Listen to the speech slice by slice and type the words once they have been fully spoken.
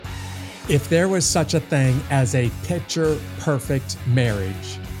If there was such a thing as a picture-perfect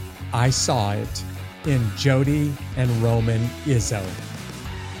marriage, I saw it in Jodi and Roman Izzo.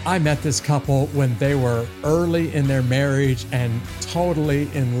 I met this couple when they were early in their marriage and totally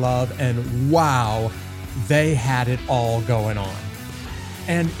in love, and wow, they had it all going on.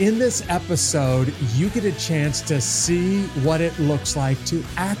 And in this episode, you get a chance to see what it looks like to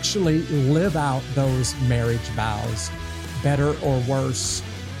actually live out those marriage vows, better or worse,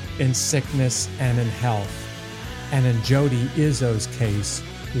 in sickness and in health. And in Jodi Izzo's case,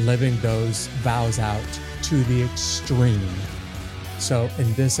 living those vows out to the extreme. So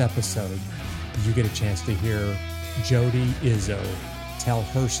in this episode, you get a chance to hear Jodi Izzo tell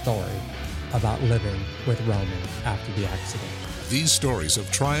her story about living with Roman after the accident. These stories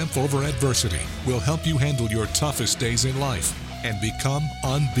of triumph over adversity will help you handle your toughest days in life and become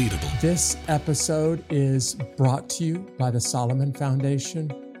unbeatable. This episode is brought to you by the Solomon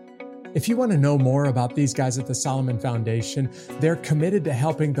Foundation. If you want to know more about these guys at the Solomon Foundation, they're committed to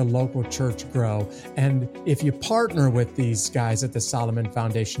helping the local church grow. And if you partner with these guys at the Solomon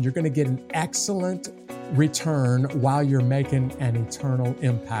Foundation, you're going to get an excellent return while you're making an eternal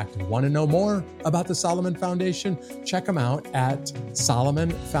impact. Want to know more about the Solomon Foundation? Check them out at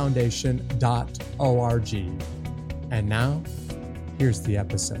solomonfoundation.org. And now, here's the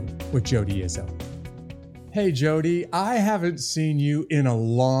episode with Jodi Izzo. Hey, Jodi, I haven't seen you in a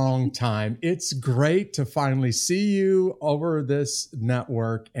long time. It's great to finally see you over this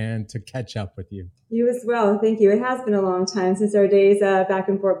network and to catch up with you. You as well. Thank you. It has been a long time since our days back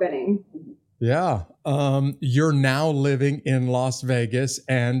in Fort Benning. Yeah. You're now living in Las Vegas.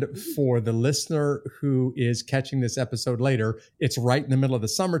 And for the listener who is catching this episode later, it's right in the middle of the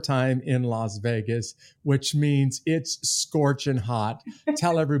summertime in Las Vegas, which means it's scorching hot.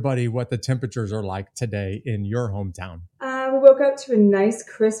 Tell everybody what the temperatures are like today in your hometown. We woke up to a nice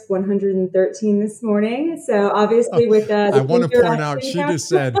crisp 113 this morning. So obviously with I want to point out, she just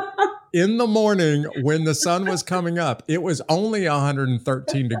said, in the morning when the sun was coming up, it was only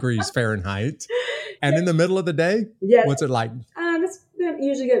 113 degrees Fahrenheit. And in the middle of the day, what's it like? It's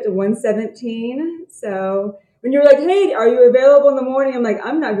usually get to 117. So when you're like, hey, are you available in the morning? I'm like,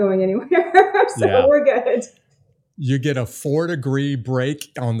 I'm not going anywhere. So we're good. You get a 4-degree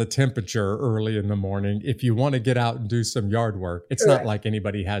break on the temperature early in the morning if you want to get out and do some yard work. It's Correct. Not like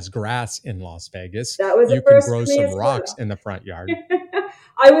anybody has grass in Las Vegas. That was you can grow some rocks in the front yard.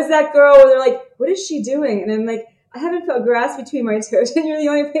 I was that girl where they're like, what is she doing? And I'm like, I haven't felt grass between my toes. And you're the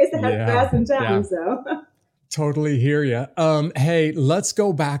only place that has grass in town. So totally hear you. Hey, let's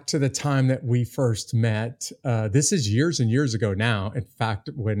go back to the time that we first met. This is years and years ago now. In fact,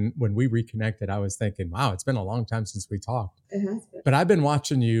 when we reconnected, I was thinking, wow, it's been a long time since we talked. It has been. But I've been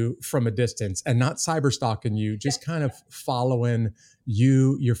watching you from a distance and not cyber stalking you, just kind of following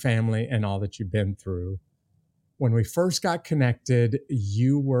you, your family, and all that you've been through. When we first got connected,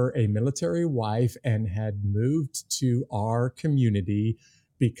 you were a military wife and had moved to our community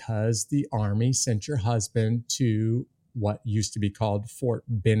because the Army sent your husband to what used to be called Fort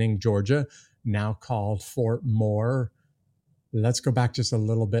Benning, Georgia, now called Fort Moore. Let's go back just a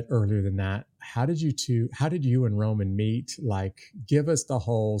little bit earlier than that. How did you and Roman meet? Like, give us the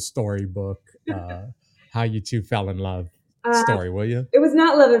whole storybook, how you two fell in love. Story, will you? It was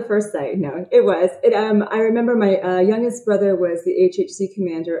not love at first sight. No, it was. I remember my youngest brother was the HHC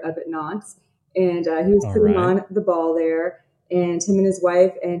commander up at Knox, and he was putting on the ball there, and him and his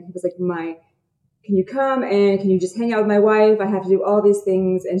wife, and he was like, can you come and can you just hang out with my wife? I have to do all these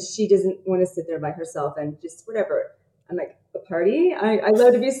things, and she doesn't want to sit there by herself and just whatever. I'm like, a party? I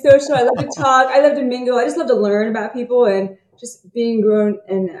love to be social. I love to talk. I love to mingle. I just love to learn about people, and just being grown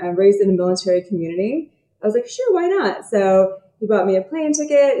and raised in a military community. I was like, sure, why not? So he bought me a plane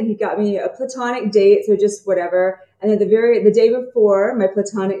ticket and he got me a platonic date. So just whatever. And then the day before my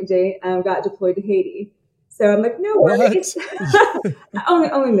platonic date, got deployed to Haiti. So I'm like, no worries.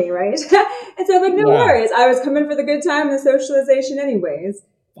 only me, right? And so I'm like, no worries. I was coming for the good time and the socialization anyways.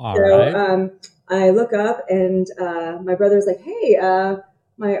 All right. I look up and my brother's like, hey,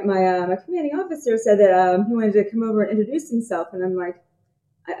 my commanding officer said that he wanted to come over and introduce himself. And I'm like,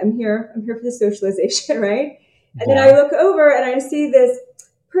 I'm here for the socialization, right? And then I look over and I see this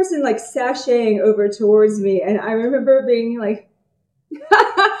person like sashaying over towards me. And I remember being like,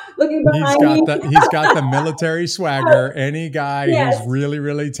 looking behind me. He's got the military swagger. Any guy who's really,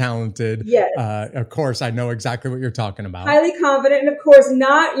 really talented. Yes. Of course, I know exactly what you're talking about. Highly confident. And of course,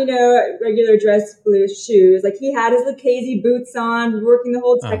 not, regular dress blue shoes. Like he had his Lucchese boots on, working the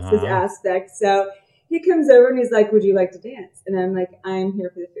whole Texas aspect. So he comes over and he's like, "Would you like to dance?" And I'm like, "I'm here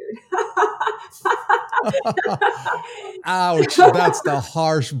for the food." Ouch. That's the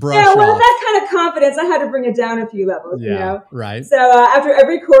harsh brush Yeah, well, off. that kind of confidence, I had to bring it down a few levels, Yeah, you know? right. So after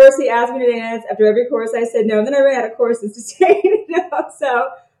every chorus, he asked me to dance. After every chorus, I said no. And then I ran out of choruses to say, you know? So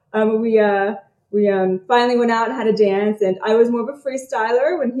we finally went out and had a dance. And I was more of a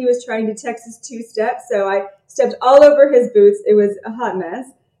freestyler when he was trying to Texas two-step. So I stepped all over his boots. It was a hot mess.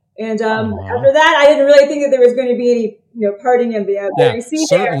 And after that, I didn't really think that there was going to be any, partying in the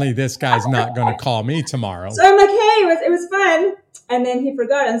certainly this guy's not going to call me tomorrow. So I'm like, hey, it was fun. And then he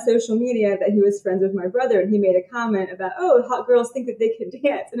forgot on social media that he was friends with my brother, and he made a comment about, "Oh, hot girls think that they can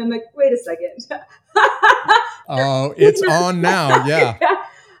dance." And I'm like, wait a second. Oh, it's on now. Yeah.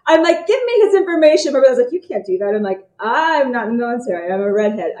 I'm like, give me his information. My brother's like, you can't do that. I'm like, I'm not in the military. I'm a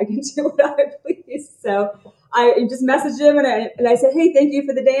redhead. I can do what I please. So I just messaged him and I said, hey, thank you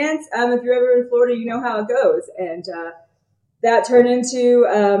for the dance. If you're ever in Florida, you know how it goes. And that turned into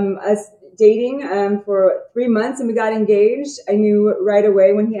us dating for 3 months, and we got engaged. I knew right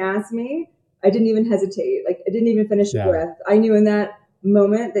away when he asked me. I didn't even hesitate. Like, I didn't even finish a breath. I knew in that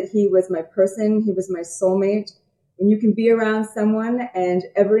moment that he was my person. He was my soulmate. When you can be around someone and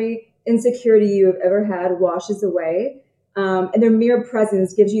every insecurity you have ever had washes away, and their mere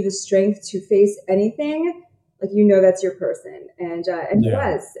presence gives you the strength to face anything, like, that's your person. And he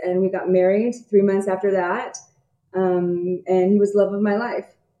was. And we got married 3 months after that. And he was the love of my life.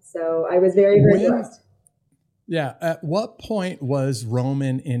 So I was very, very blessed. Yeah. At what point was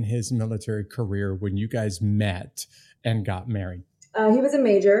Roman in his military career when you guys met and got married? He was a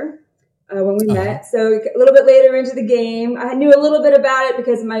major when we met. So a little bit later into the game, I knew a little bit about it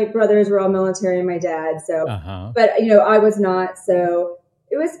because my brothers were all military and my dad. So, but I was not. So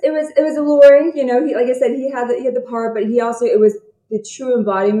it was alluring. He, like I said, he had the part, but it was the true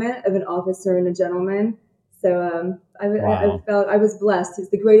embodiment of an officer and a gentleman. So I felt I was blessed. It's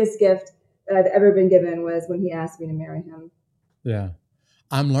the greatest gift that I've ever been given was when he asked me to marry him. Yeah.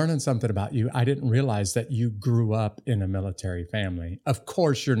 I'm learning something about you. I didn't realize that you grew up in a military family. Of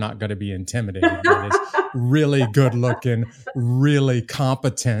course, you're not going to be intimidated by this really good looking, really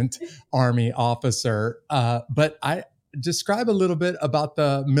competent Army officer. But describe a little bit about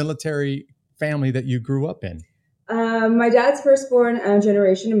the military family that you grew up in. My dad's firstborn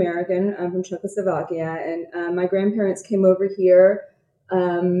generation American from Czechoslovakia, and my grandparents came over here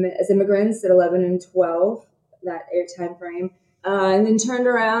as immigrants at 11 and 12, that time frame, and then turned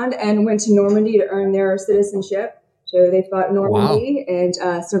around and went to Normandy to earn their citizenship. So they fought Normandy and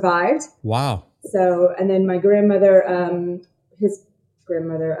survived. Wow. So, and then my grandmother, his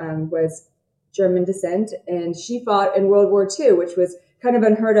grandmother was German descent, and she fought in World War II, which was kind of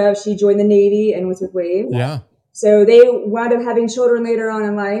unheard of. She joined the Navy and was with Waves. Yeah. So they wound up having children later on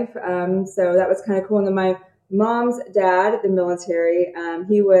in life. So that was kind of cool. And then my mom's dad, the military,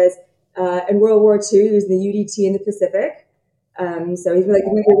 he was in World War II. He was in the UDT in the Pacific. So he's like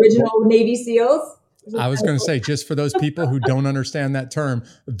one of the original Navy SEALs. I was going to say, just for those people who don't understand that term,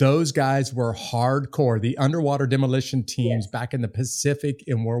 those guys were hardcore. The underwater demolition teams back in the Pacific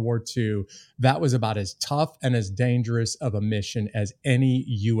in World War II, that was about as tough and as dangerous of a mission as any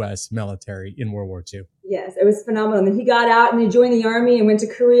U.S. military in World War II. Yes, it was phenomenal. And he got out and he joined the Army and went to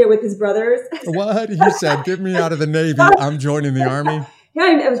Korea with his brothers. What? He said, get me out of the Navy. I'm joining the Army.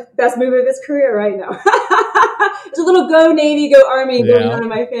 Yeah, it was the best move of his career right now. It's a little go Navy, go Army going on in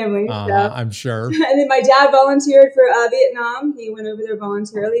my family. So. I'm sure. And then my dad volunteered for Vietnam. He went over there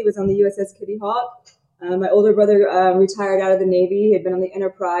voluntarily. He was on the USS Kitty Hawk. My older brother retired out of the Navy. He had been on the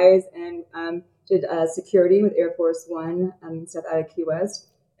Enterprise and did security with Air Force One and stuff out of Key West.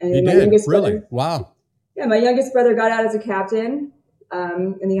 And he did? Really? Wow. Yeah, my youngest brother got out as a captain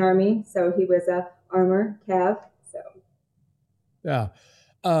in the Army. So he was a armor cav. So. Yeah.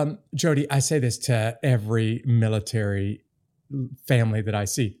 Jodi, I say this to every military family that I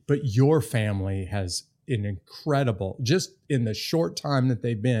see, but your family has an incredible, just in the short time that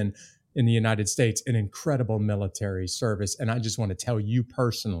they've been in the United States, an incredible military service. And I just want to tell you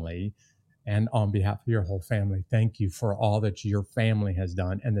personally, and on behalf of your whole family, thank you for all that your family has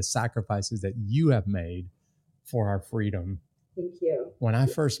done and the sacrifices that you have made for our freedom. Thank you. When I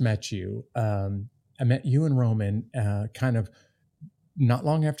first met you, I met you and Roman kind of not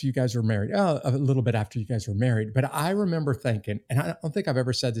long after you guys were married, a little bit after you guys were married. But I remember thinking, and I don't think I've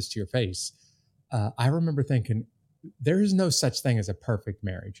ever said this to your face, I remember thinking, there is no such thing as a perfect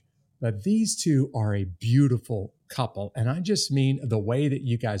marriage, but these two are a beautiful couple. And I just mean the way that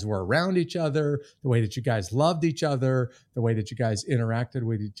you guys were around each other, the way that you guys loved each other, the way that you guys interacted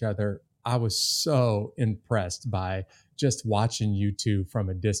with each other. I was so impressed by just watching you two from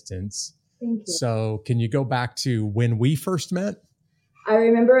a distance. Thank you. So can you go back to when we first met? I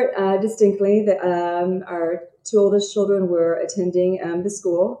remember it distinctly that our two oldest children were attending the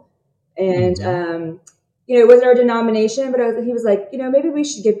school. And, it wasn't our denomination, but he was like, maybe we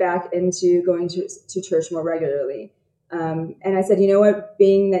should get back into going to church more regularly. And I said, you know what,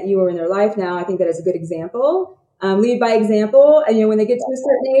 being that you are in their life now, I think that is a good example. Lead by example. And, when they get to a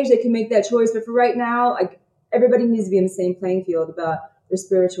certain age, they can make that choice. But for right now, everybody needs to be in the same playing field about their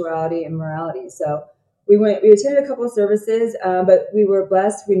spirituality and morality. So we attended a couple of services, but we were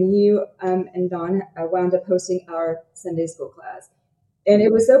blessed when you and Don wound up hosting our Sunday school class. And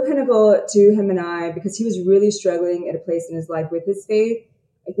it was so pinnacle to him and I because he was really struggling at a place in his life with his faith.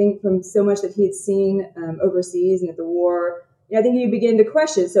 I think from so much that he had seen overseas and at the war, I think you begin to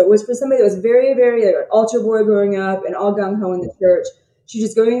question. So it was for somebody that was very, very like an altar boy growing up and all gung-ho in the church. She was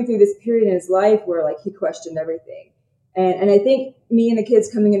just going through this period in his life where he questioned everything. And I think me and the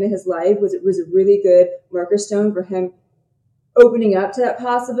kids coming into his life was a really good marker stone for him opening up to that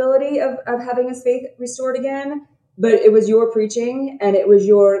possibility of having his faith restored again. But it was your preaching and it was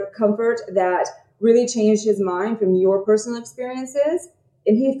your comfort that really changed his mind from your personal experiences.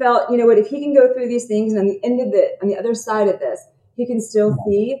 And he felt, if he can go through these things and on the other side of this, he can still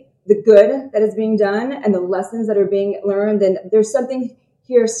see the good that is being done and the lessons that are being learned, then there's something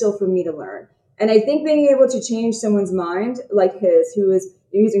here still for me to learn. And I think being able to change someone's mind like his,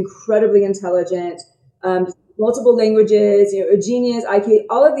 he's incredibly intelligent, multiple languages, a genius, IQ,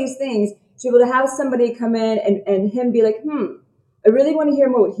 all of these things, to be able to have somebody come in and him be like, I really want to hear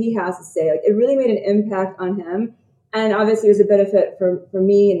more what he has to say. It really made an impact on him. And obviously it was a benefit for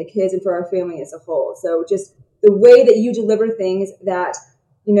me and the kids and for our family as a whole. So just the way that you deliver things that,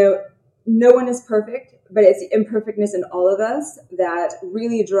 no one is perfect, but it's the imperfectness in all of us that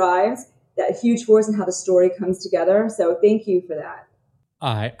really drives that huge force in how the story comes together. So thank you for that.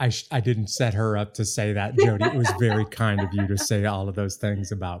 I didn't set her up to say that, Jodi. It was very kind of you to say all of those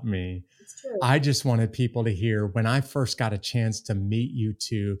things about me. It's true. I just wanted people to hear when I first got a chance to meet you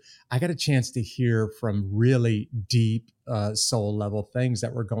two, I got a chance to hear from really deep soul level things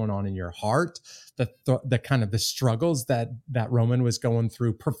that were going on in your heart, the kind of the struggles that Roman was going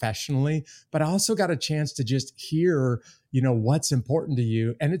through professionally, but I also got a chance to just hear, what's important to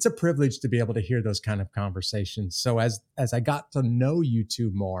you. And it's a privilege to be able to hear those kind of conversations. So as I got to know you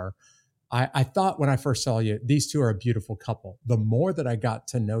two more, I thought when I first saw you, these two are a beautiful couple. The more that I got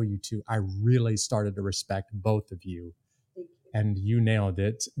to know you two, I really started to respect both of you. And you nailed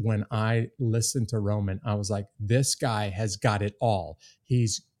it. When I listened to Roman, I was like, this guy has got it all.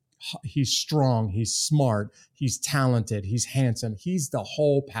 He's strong. He's smart. He's talented. He's handsome. He's the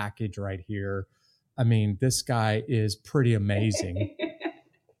whole package right here. I mean, this guy is pretty amazing.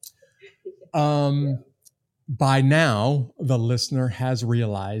 By now, the listener has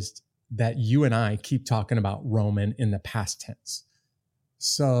realized that you and I keep talking about Roman in the past tense.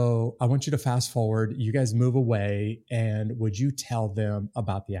 So I want you to fast forward. You guys move away, and would you tell them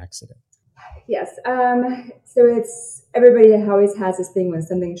about the accident? Yes. So it's everybody always has this thing when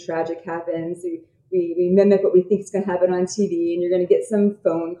something tragic happens. We mimic what we think is going to happen on TV, and you're going to get some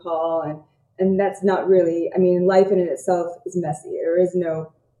phone call, and that's not really. I mean, life in itself is messy. There is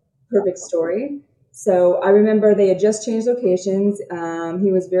no perfect story. So I remember they had just changed locations.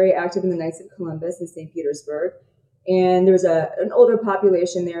 He was very active in the Knights of Columbus in St. Petersburg. And there was an older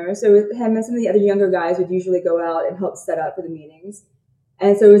population there. So him and some of the other younger guys would usually go out and help set up for the meetings.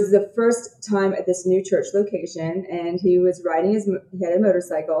 And so it was the first time at this new church location. And he was riding he had a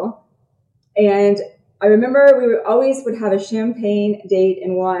motorcycle. And I remember we always would have a champagne date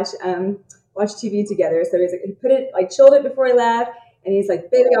and watch TV together. So he chilled it before he left. And he's like,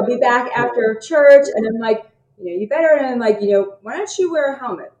 baby, I'll be back after church. And I'm like, you better. And I'm like, why don't you wear a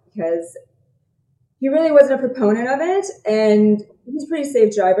helmet? Because he really wasn't a proponent of it. And he's a pretty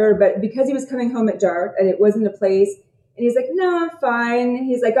safe driver. But because he was coming home at dark and it wasn't a place, and he's like, no, I'm fine.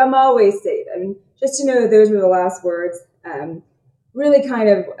 He's like, I'm always safe. I mean, just to know that those were the last words, really kind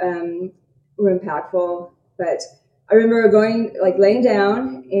of were impactful. But I remember laying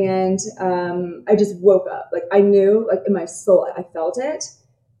down, and I just woke up. I knew, in my soul, I felt it.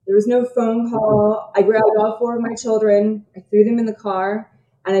 There was no phone call. I grabbed all four of my children. I threw them in the car,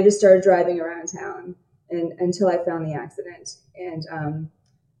 and I just started driving around town until I found the accident. And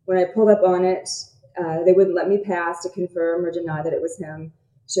when I pulled up on it, they wouldn't let me pass to confirm or deny that it was him.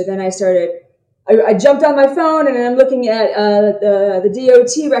 So then I jumped on my phone, and I'm looking at the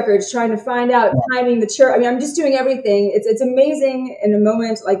DOT records, trying to find out timing the church. I mean, I'm just doing everything. It's amazing in a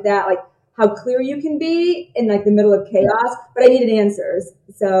moment like that, how clear you can be in the middle of chaos. But I needed answers,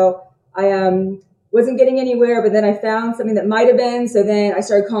 so I wasn't getting anywhere, but then I found something that might have been. So then I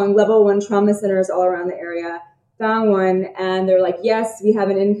started calling level 1 trauma centers all around the area, found one, and they're like, yes, we have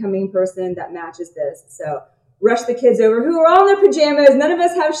an incoming person that matches this. So rushed the kids over who were all in their pajamas. None of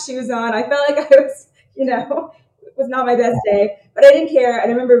us have shoes on. I felt like I was, it was not my best day, but I didn't care. And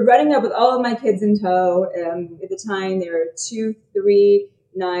I remember running up with all of my kids in tow. At the time, they were 2, 3,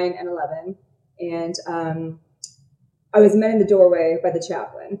 9, and 11. And I was met in the doorway by the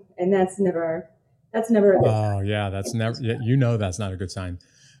chaplain, and that's never a good sign. Oh yeah, that's never. That's not a good sign.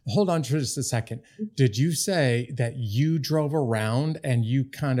 Hold on for just a second. Did you say that you drove around and you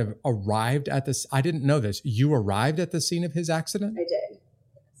kind of arrived at this? I didn't know this. You arrived at the scene of his accident? I did.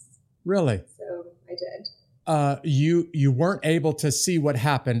 Yes. Really? So I did. You weren't able to see what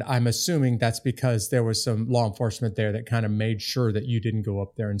happened. I'm assuming that's because there was some law enforcement there that kind of made sure that you didn't go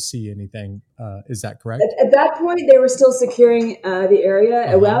up there and see anything. Is that correct? At that point, they were still securing the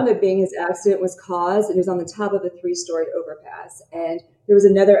area. It wound up being his accident was caused, and it was on the top of a 3-story overpass. And there was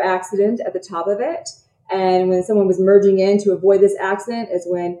another accident at the top of it. And when someone was merging in to avoid this accident is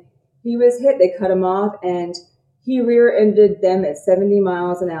when he was hit. They cut him off, and he rear-ended them at 70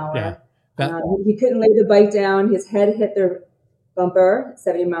 miles an hour. Yeah. He couldn't lay the bike down. His head hit their bumper,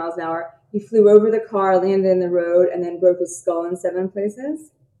 70 miles an hour. He flew over the car, landed in the road, and then broke his skull in 7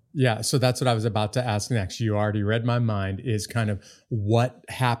 places. Yeah, so that's what I was about to ask next. You already read my mind, is kind of what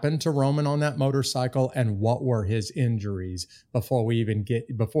happened to Roman on that motorcycle and what were his injuries before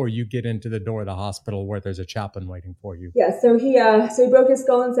you get into the door of the hospital where there's a chaplain waiting for you. Yeah, so he broke his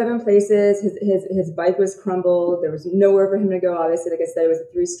skull in 7 places. His bike was crumbled. There was nowhere for him to go. Obviously, like I said, it was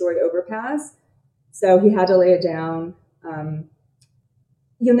a 3-story overpass, so he had to lay it down.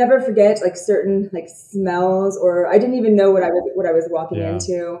 You'll never forget like certain like smells, or I didn't even know what I was walking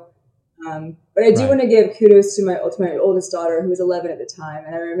into. But I do want to give kudos to my oldest daughter, who was 11 at the time,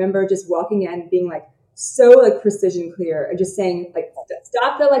 and I remember just walking in being like so like precision clear and just saying like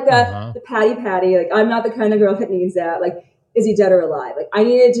stop the patty. Like I'm not the kind of girl that needs that. Like, is he dead or alive? Like I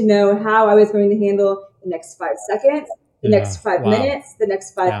needed to know how I was going to handle the next 5 seconds, the next 5 minutes, the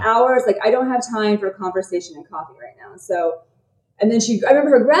next 5 hours. Like I don't have time for a conversation and coffee right now. So. And then I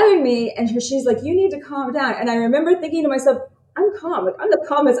remember her grabbing me and she's like, you need to calm down. And I remember thinking to myself, I'm calm. Like I'm the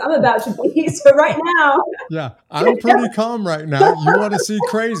calmest I'm about to be. So right now. Yeah, I'm pretty calm right now. You want to see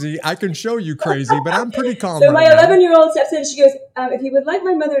crazy? I can show you crazy, but I'm pretty calm. So my 11-year-old steps in. She goes, if you would like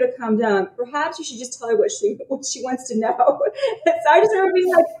my mother to calm down, perhaps you should just tell her what she wants to know. So I just remember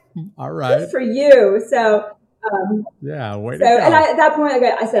being like, all right, good for you. So. Way to go. And at that point, like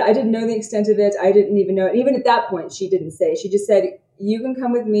I said, I didn't know the extent of it. I didn't even know it. Even at that point, she didn't say. She just said, you can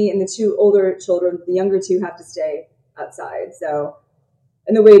come with me, and the 2 older children, the younger 2, have to stay outside. So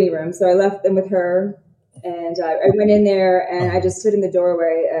in the waiting room. So I left them with her, and I went in there, and I just stood in the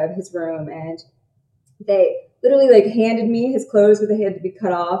doorway of his room, and they literally like handed me his clothes because they had to be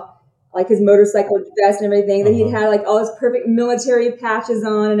cut off, like his motorcycle vest and everything. That he'd had like all his perfect military patches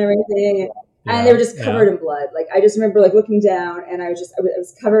on and everything. And they were just covered in blood. Like I just remember like looking down, and I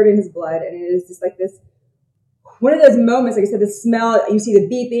was covered in his blood, and it was just like this one of those moments. Like I said, the smell. You see the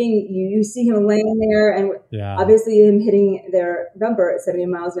beeping. You see him laying there, and obviously him hitting their bumper at 70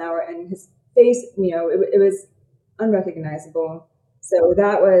 miles an hour, and his face. It was unrecognizable. So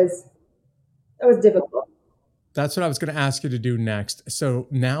that was difficult. That's what I was going to ask you to do next. So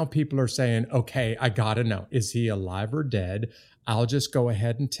now people are saying, okay, I got to know, is he alive or dead? I'll just go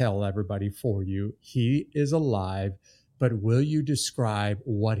ahead and tell everybody for you. He is alive, but will you describe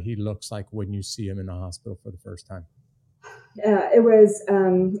what he looks like when you see him in the hospital for the first time? It was,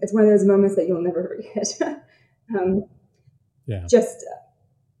 it's one of those moments that you'll never forget. Just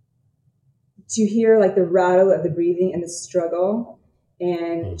to hear like the rattle of the breathing and the struggle.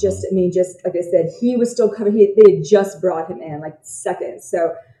 And just like I said, he was still covered. They had just brought him in like seconds.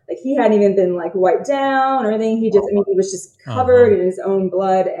 So like he hadn't even been like wiped down or anything. He was just covered in his own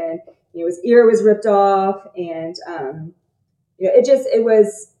blood, and his ear was ripped off, and it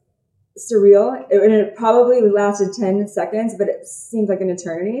was surreal. It probably lasted 10 seconds, but it seemed like an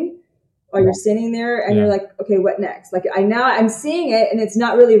eternity while you're standing there, and you're like, okay, what next? Like I'm seeing it, and it's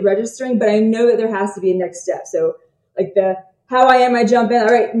not really registering, but I know that there has to be a next step. So like how I am, I jump in. All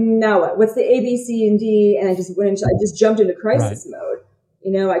right, now what? What's the A, B, C, and D? And I just jumped into crisis mode.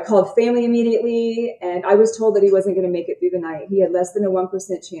 I called family immediately, and I was told that he wasn't going to make it through the night. He had less than a 1%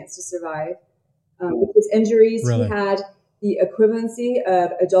 chance to survive. With his injuries, he had the equivalency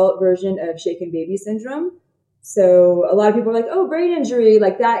of adult version of shaken baby syndrome. So a lot of people are like, oh, brain injury,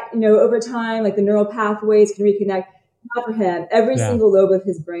 like that, over time, like the neural pathways can reconnect. Not for him. Every single lobe of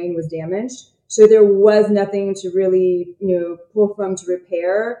his brain was damaged. So there was nothing to really, pull from to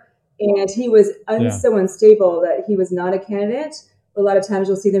repair. And he was so unstable that he was not a candidate. A lot of times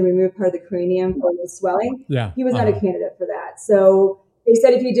you'll see them remove part of the cranium for the swelling. Yeah. He was not a candidate for that. So they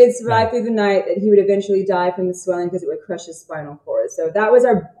said if he did survive through the night, that he would eventually die from the swelling because it would crush his spinal cord. So that was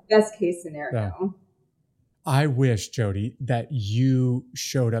our best case scenario. Yeah. I wish, Jodi, that you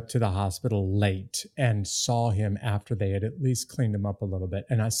showed up to the hospital late and saw him after they had at least cleaned him up a little bit.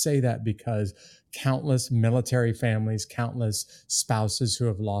 And I say that because countless military families, countless spouses who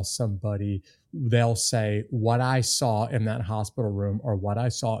have lost somebody, they'll say, what I saw in that hospital room or what I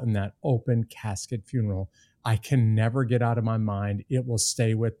saw in that open casket funeral, I can never get out of my mind. It will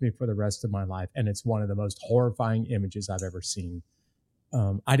stay with me for the rest of my life. And it's one of the most horrifying images I've ever seen.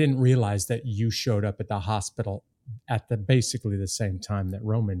 I didn't realize that you showed up at the hospital at basically the same time that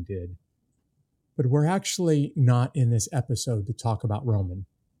Roman did. But we're actually not in this episode to talk about Roman.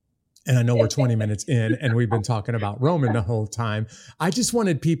 And I know we're 20 minutes in and we've been talking about Roman the whole time. I just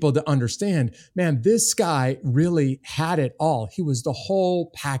wanted people to understand, man, this guy really had it all. He was the whole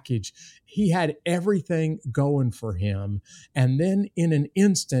package. He had everything going for him. And then in an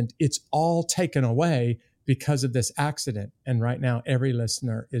instant, it's all taken away because of this accident. And right now, every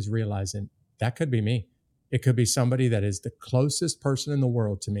listener is realizing that could be me. It could be somebody that is the closest person in the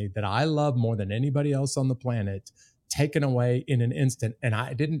world to me that I love more than anybody else on the planet, taken away in an instant. And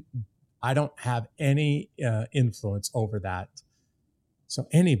I don't have any influence over that. So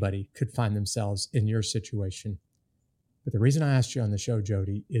anybody could find themselves in your situation. But the reason I asked you on the show,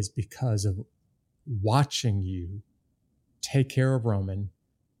 Jodi, is because of watching you take care of Roman,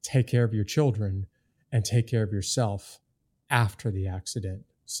 take care of your children, and take care of yourself after the accident.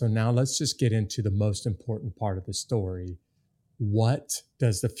 So now let's just get into the most important part of the story. What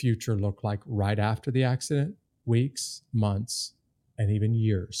does the future look like right after the accident? Weeks, months, and even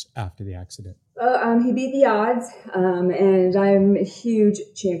years after the accident? Well, he beat the odds, and I'm a huge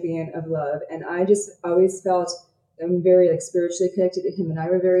champion of love. And I just always felt I'm very spiritually connected to him, and I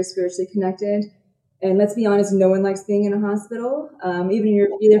were very spiritually connected. And let's be honest, no one likes being in a hospital. Even if you're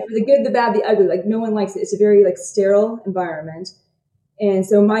there for the good, the bad, the ugly, no one likes it. It's a very sterile environment. And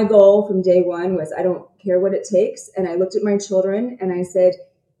so my goal from day one was I don't care what it takes. And I looked at my children and I said,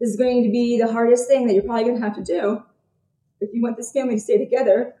 this is going to be the hardest thing that you're probably going to have to do. If you want this family to stay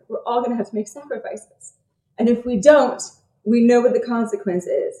together, we're all going to have to make sacrifices. And if we don't, we know what the consequence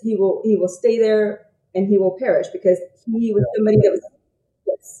is. He will stay there and he will perish because he was somebody that was,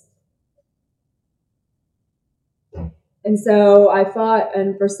 yes. And so I fought,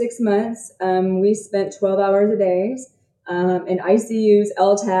 and for 6 months, we spent 12 hours a day in ICUs,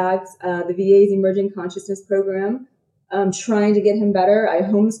 LTACs, the VA's Emerging Consciousness Program, trying to get him better. I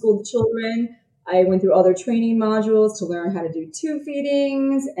homeschooled the children. I went through all their training modules to learn how to do tube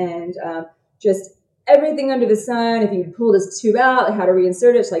feedings and just everything under the sun. If you pulled his tube out, how to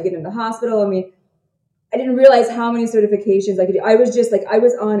reinsert it, get in the hospital. I mean, I didn't realize how many certifications I could do. I was just I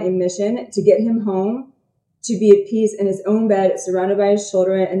was on a mission to get him home, to be at peace in his own bed, surrounded by his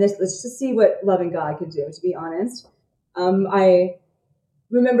children. And let's just see what loving God can do, to be honest. I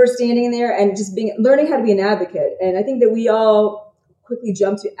remember standing there and just learning how to be an advocate. And I think that we all quickly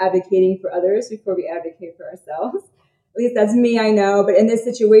jump to advocating for others before we advocate for ourselves. At least that's me, I know. But in this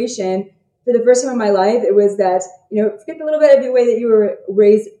situation, for the first time in my life, it was that, forget a little bit of the way that you were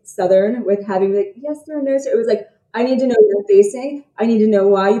raised Southern with having yes sir, no sir. It was I need to know what I'm facing. I need to know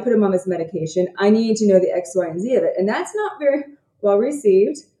why you put him on this medication. I need to know the X, Y, and Z of it. And that's not very well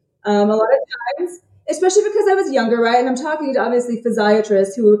received. A lot of times, especially because I was younger, right? And I'm talking to obviously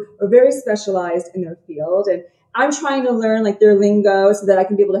physiatrists who are very specialized in their field. And I'm trying to learn their lingo so that I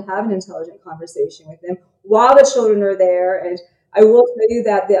can be able to have an intelligent conversation with them while the children are there. And I will tell you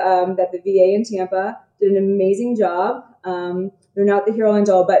that the VA in Tampa did an amazing job. They're not the hero and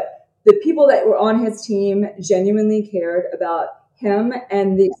all, but the people that were on his team genuinely cared about him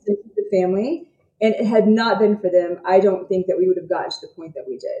and the extended family. And it had not been for them, I don't think that we would have gotten to the point that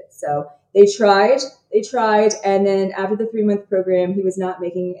we did. So they tried. And then after the 3-month program, he was not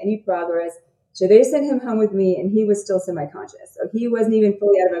making any progress. So they sent him home with me, and he was still semi-conscious. So he wasn't even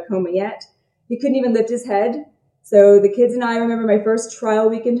fully out of a coma yet. He couldn't even lift his head. So the kids and I remember my first trial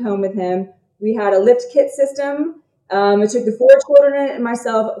weekend home with him. We had a lift kit system. It took the 4 children and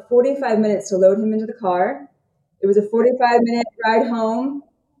myself 45 minutes to load him into the car. It was a 45-minute ride home.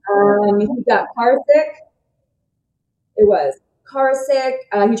 He got car sick. It was car sick.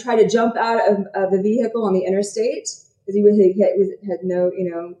 He tried to jump out of the vehicle on the interstate because he had no,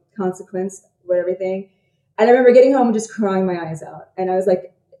 consequence with everything. And I remember getting home and just crying my eyes out. And I was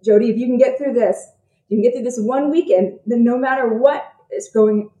like, Jodi, if you can get through this, one weekend, then no matter what is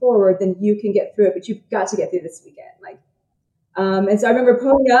going forward, then you can get through it. But you've got to get through this weekend. And so I remember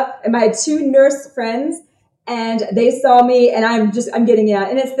pulling up, and I had two nurse friends, and they saw me, and I'm getting out,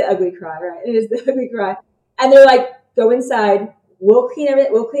 and it's the ugly cry, right? It is the ugly cry, and they're like, "Go inside. We'll clean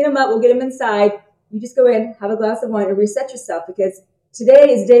them up. We'll get them inside. You just go in, have a glass of wine, and reset yourself, because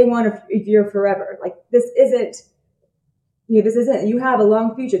today is day one of your forever. Like, this isn't. You have a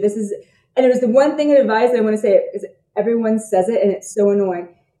long future. This is." And it was the one thing of advice that I want to say is, everyone says it, and it's so annoying.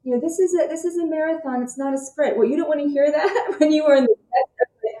 This is a marathon. It's not a sprint. Well, you don't want to hear that when you are in the depth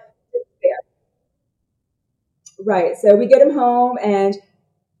of despair. Right. So we get him home, and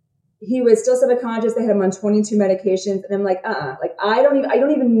he was still subconscious. They had him on 22 medications, and I'm like, like I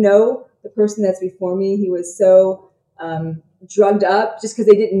don't even know the person that's before me. He was so drugged up just because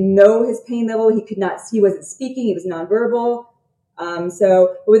they didn't know his pain level. He wasn't speaking. He was nonverbal.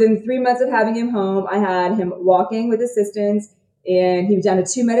 So within 3 months of having him home, I had him walking with assistance, and he was down to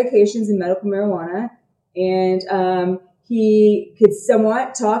 2 medications and medical marijuana. And he could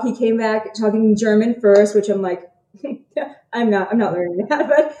somewhat talk. He came back talking German first, which I'm like, I'm not learning that.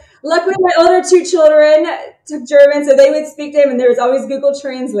 But luckily, my older 2 children took German, so they would speak to him, and there was always Google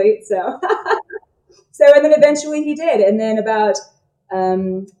Translate. So, and then eventually he did. And then about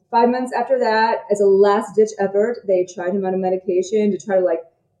 5 months after that, as a last ditch effort, they tried him on a medication to try to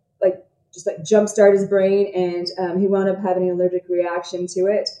just jumpstart his brain, and he wound up having an allergic reaction to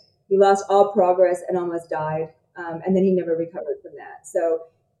it. He lost all progress and almost died, and then he never recovered from that. So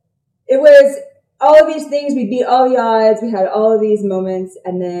it was all of these things. We beat all the odds. We had all of these moments,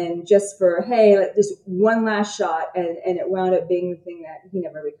 and then just for, hey, just one last shot, and it wound up being the thing that he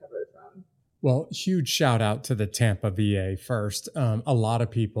never recovered from. Well, huge shout out to the Tampa VA first. A lot of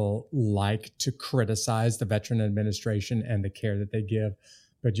people like to criticize the Veteran Administration and the care that they give,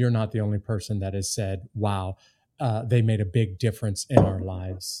 but you're not the only person that has said, wow, they made a big difference in our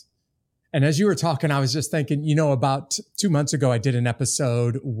lives. And as you were talking, I was just thinking, about 2 months ago, I did an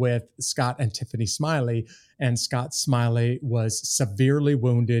episode with Scott and Tiffany Smiley, and Scott Smiley was severely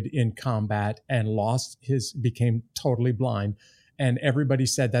wounded in combat and became totally blind. And everybody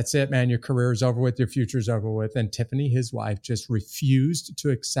said, that's it, man, your career is over with, your future's over with. And Tiffany, his wife, just refused to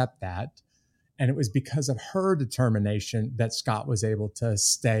accept that. And it was because of her determination that Scott was able to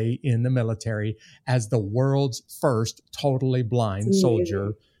stay in the military as the world's first totally blind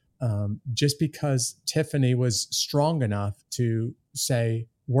soldier. Just because Tiffany was strong enough to say,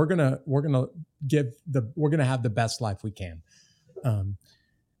 we're gonna have the best life we can.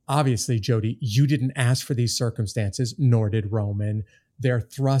 Obviously, Jodi, you didn't ask for these circumstances, nor did Roman. They're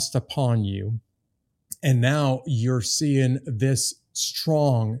thrust upon you. And now you're seeing this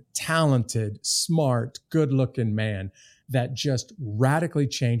strong, talented, smart, good-looking man that just radically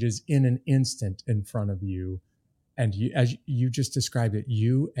changes in an instant in front of you. And as you just described it,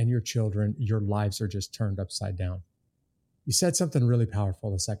 you and your children, your lives are just turned upside down. You said something really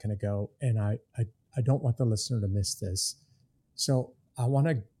powerful a second ago, and I don't want the listener to miss this. So I want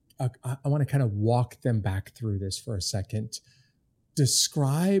to kind of walk them back through this for a second.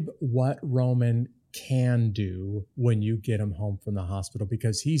 Describe what Roman can do when you get him home from the hospital,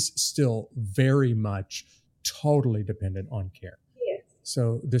 because he's still very much totally dependent on care. Yes.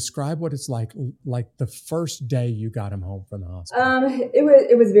 So describe what it's like the first day you got him home from the hospital.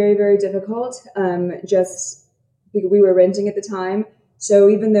 It was very, very difficult. Just because we were renting at the time. So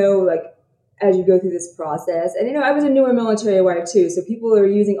even though as you go through this process, and I was a newer military wife too, so people are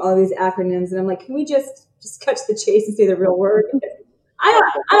using all these acronyms, and I'm like, can we just cut to the chase and say the real word? I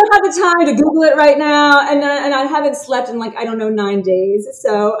don't have the time to Google it right now, and I haven't slept in 9 days.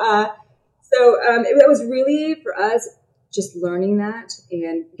 So it was really for us just learning that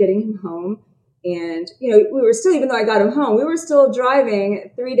and getting him home, and we were still, even though I got him home, we were still driving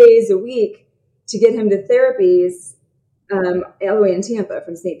 3 days a week to get him to therapies, all the way in Tampa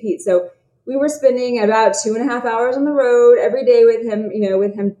from St. Pete. So we were spending about 2.5 hours on the road every day with him,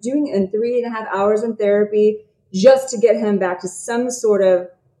 doing 3.5 hours in therapy, just to get him back to some sort of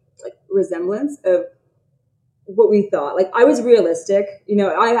resemblance of what we thought. I was realistic,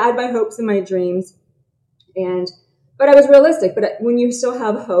 I had my hopes and my dreams, but I was realistic. But when you still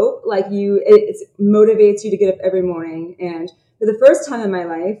have hope, it motivates you to get up every morning. And for the first time in my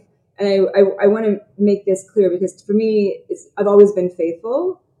life, and I want to make this clear, because for me, I've always been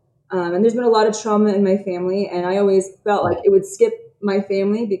faithful. And there's been a lot of trauma in my family, and I always felt like it would skip my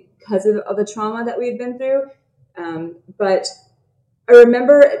family because of the trauma that we had been through. But I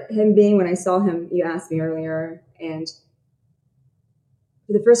remember him being, when I saw him, you asked me earlier, and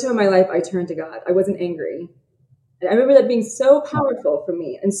for the first time in my life, I turned to God. I wasn't angry. And I remember that being so powerful for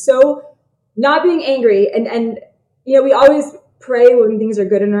me, and so not being angry. And we always pray when things are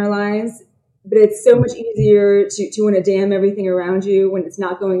good in our lives, but it's so much easier to want to damn everything around you when it's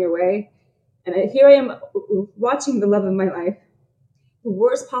not going your way. And here I am watching the love of my life the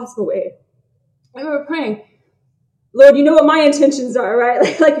worst possible way. I remember praying, Lord, you know what my intentions are,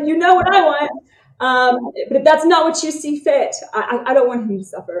 right? Like you know what I want. But if that's not what you see fit, I don't want him to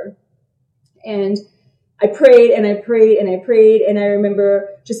suffer. And I prayed and I prayed and I prayed. And I remember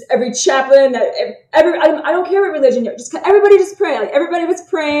just every chaplain that I don't care what religion you're, just everybody just pray. Like everybody was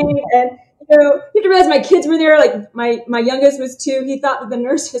praying. And, you have to realize my kids were there. Like my youngest was 2. He thought that the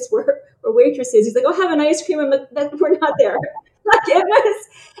nurses were waitresses. He's like, oh, have an ice cream. I'm like, we're not there. Goodness.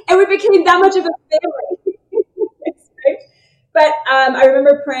 And we became that much of a family. But I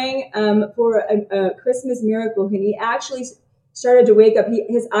remember praying for a Christmas miracle, and he actually started to wake up.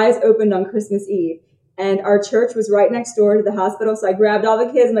 His eyes opened on Christmas Eve, and our church was right next door to the hospital. So I grabbed all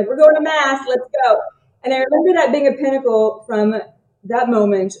the kids. I'm like, we're going to Mass. Let's go. And I remember that being a pinnacle from that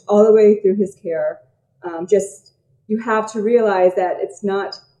moment all the way through his care. Just you have to realize that it's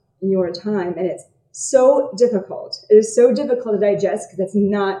not in your time, and it's so difficult. It is so difficult to digest because it's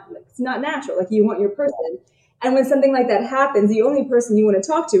not natural. Like you want your person. And when something like that happens, the only person you want to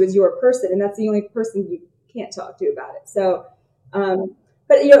talk to is your person, and that's the only person you can't talk to about it. So,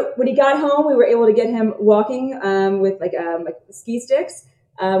 but when he got home, we were able to get him walking with like ski sticks.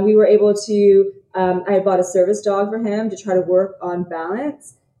 We were able to. I had bought a service dog for him to try to work on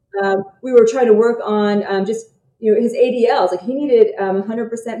balance. We were trying to work on just his ADLs. Like he needed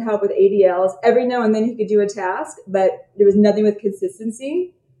 100% help with ADLs. Every now and then he could do a task, but there was nothing with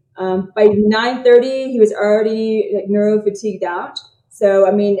consistency. By 9:30, he was already like neuro fatigued out. So,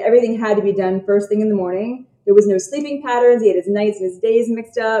 I mean, everything had to be done first thing in the morning. There was no sleeping patterns. He had his nights and his days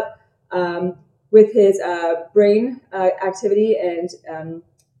mixed up with his brain activity. And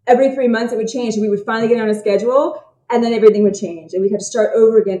every 3 months it would change. We would finally get on a schedule, and then everything would change. And we'd have to start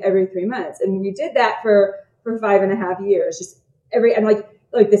over again every 3 months. And we did that for 5.5 years. Just and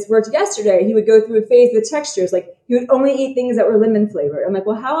like this worked yesterday. He would go through a phase with textures. Like he would only eat things that were lemon flavored. I'm like,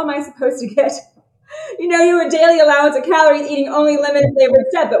 well, how am I supposed to get, your daily allowance of calories eating only lemon flavored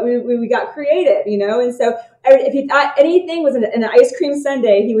stuff? But we got creative, And so if he thought anything was an ice cream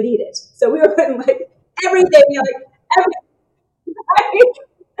sundae, he would eat it. So we were putting like everything,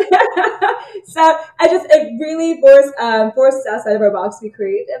 So it really forced us out of our box to be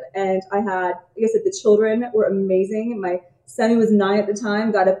creative. And like I said, the children were amazing. My son, who was 9 at the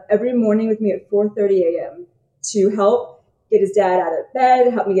time, got up every morning with me at 4:30 a.m. to help get his dad out of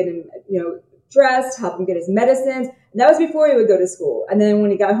bed, help me get him, dressed, help him get his medicines. And that was before he would go to school. And then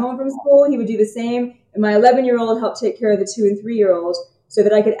when he got home from school, he would do the same. And my 11-year-old helped take care of the 2 and 3-year-olds so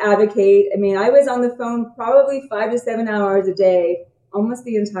that I could advocate. I mean, I was on the phone probably 5 to 7 hours a day, almost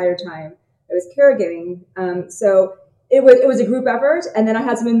the entire time I was caregiving. So it was a group effort. And then I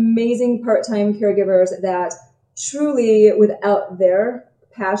had some amazing part-time caregivers that truly, without their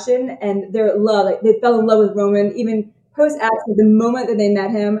passion and their love, like they fell in love with Roman, even post-accident, the moment that they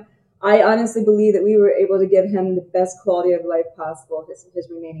met him, I honestly believe that we were able to give him the best quality of life possible his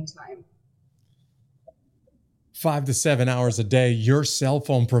remaining time. 5 to 7 hours a day, your cell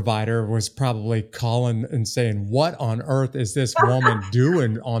phone provider was probably calling and saying, what on earth is this woman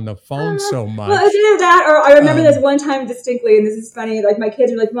doing on the phone so much? Well, either that, or I remember this one time distinctly, and this is funny, like my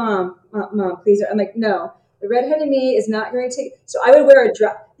kids were like, Mom, please. I'm like, no, the redhead in me is not going to take, so I would wear a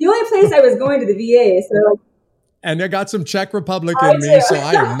dress. The only place I was going to the VA, so like, and I got some Czech Republic in me, so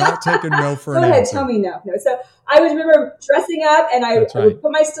I am not taking no for an answer. Go ahead, tell me no. So I would remember dressing up, and I would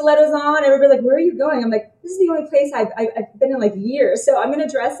put my stilettos on. Everybody like, where are you going? I'm like, this is the only place I've been in like years, so I'm going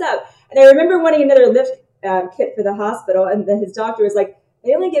to dress up. And I remember wanting another lift kit for the hospital, and his doctor was like,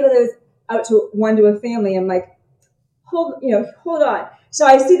 they only give those out to one to a family. I'm like, hold on. So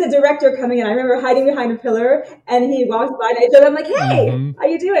I see the director coming in. I remember hiding behind a pillar, and he walks by, and I'm like, hey, how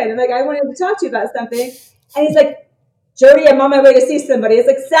you doing? I'm like, I wanted to talk to you about something. And he's like, Jodi, I'm on my way to see somebody. It's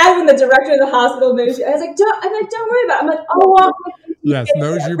like sad when the director of the hospital knows you. I was like, don't worry about it. I'm like, I'll walk with you. Yes,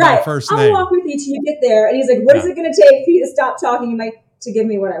 knows you by first name. I'll walk with you till you get there. And he's like, what is it going to take for you to stop talking? I'm like, to give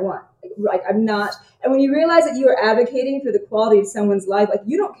me what I want. Like I'm not. And when you realize that you are advocating for the quality of someone's life, like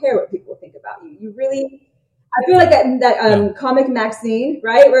you don't care what people think about you. You really, I feel like that comic Maxine,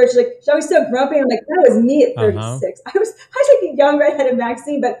 right? Where she's like, she's always so grumpy. I'm like, that was me at 36. I was like a young redheaded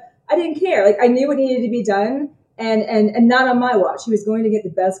Maxine, but I didn't care. Like I knew what needed to be done, and not on my watch. He was going to get the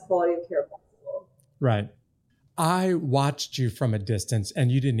best quality of care possible. Right. I watched you from a distance, and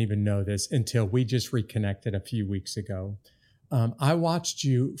you didn't even know this until we just reconnected a few weeks ago. I watched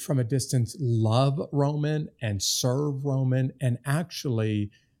you from a distance love Roman and serve Roman and actually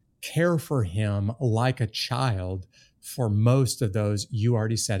care for him like a child for most of those, you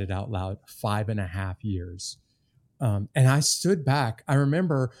already said it out loud, 5.5 years. And I stood back. I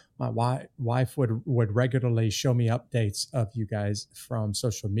remember my wife would regularly show me updates of you guys from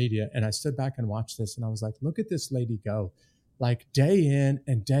social media. And I stood back and watched this and I was like, look at this lady go, like day in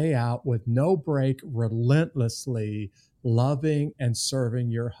and day out with no break, relentlessly loving and serving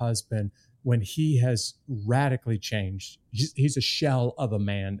your husband when he has radically changed. He's a shell of a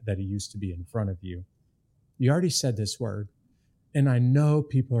man that he used to be in front of you. You already said this word. And I know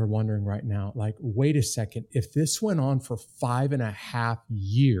people are wondering right now, like, wait a second, if this went on for 5.5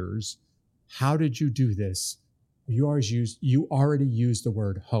 years, how did you do this? You already used the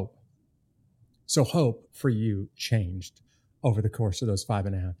word hope. So hope for you changed over the course of those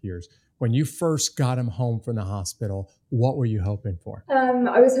 5.5 years. When you first got him home from the hospital, what were you hoping for?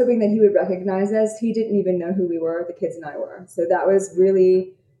 I was hoping that he would recognize us. He didn't even know who we were, the kids and I were. So that was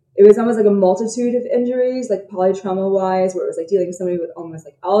really, it was almost like a multitude of injuries, like polytrauma-wise, where it was like dealing with somebody with almost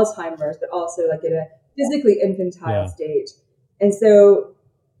like Alzheimer's, but also like in a physically infantile stage. And so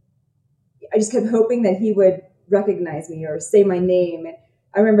I just kept hoping that he would recognize me or say my name. And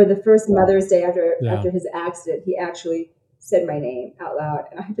I remember the first Mother's Day after his accident, he actually said my name out loud.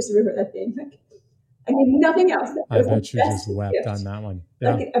 And I just remember that being like, I need nothing else. I bet you just wept on that one.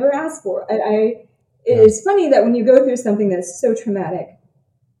 I could ever ask for. It is funny that when you go through something that's so traumatic,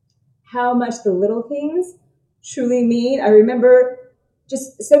 how much the little things truly mean. I remember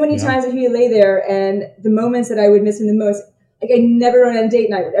just so many times that he would lay there and the moments that I would miss him the most. Like I never on a date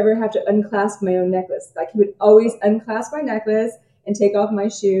night would ever have to unclasp my own necklace. Like he would always unclasp my necklace and take off my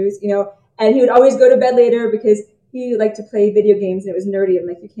shoes, and he would always go to bed later because he liked to play video games and it was nerdy. I'm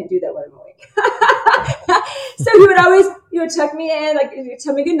like, you can't do that when I'm awake. So he would always, tuck me in, like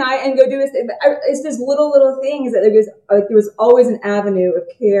tell me good night and go do his thing. But it's just little things that there was always an avenue of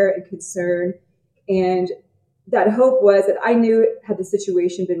care and concern. And that hope was that I knew had the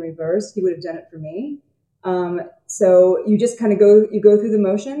situation been reversed, he would have done it for me. So you just kind of go through the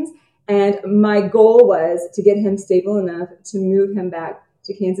motions. And my goal was to get him stable enough to move him back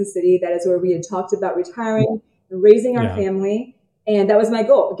to Kansas City. That is where we had talked about retiring and raising our family. And that was my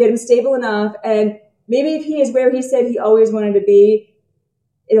goal, get him stable enough. And maybe if he is where he said he always wanted to be,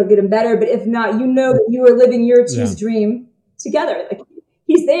 it'll get him better. But if not, that you are living your two's dream together. Like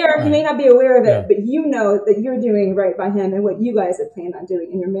he's there. Right. He may not be aware of it, but you know that you're doing right by him and what you guys had planned on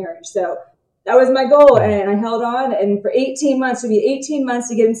doing in your marriage. So that was my goal. And I held on. And for 18 months, it would be 18 months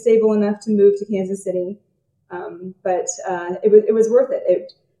to get him stable enough to move to Kansas City. But it was worth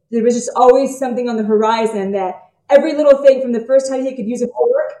it. There was just always something on the horizon that every little thing from the first time he could use a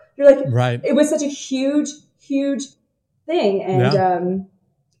fork, you're like, right. It was such a huge, huge thing. And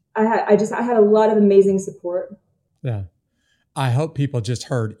I had a lot of amazing support. Yeah. I hope people just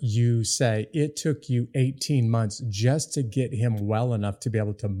heard you say it took you 18 months just to get him well enough to be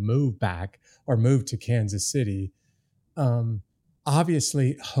able to move back or move to Kansas City.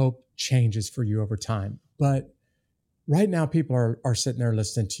 Obviously, hope changes for you over time. But right now, people are sitting there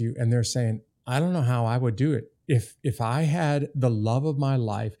listening to you and they're saying, I don't know how I would do it. If I had the love of my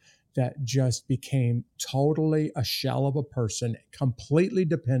life that just became totally a shell of a person, completely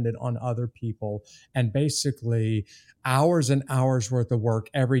dependent on other people, and basically hours and hours worth of work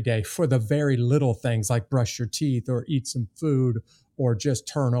every day for the very little things like brush your teeth or eat some food or just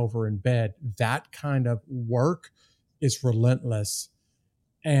turn over in bed. That kind of work is relentless.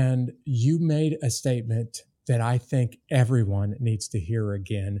 And you made a statement that I think everyone needs to hear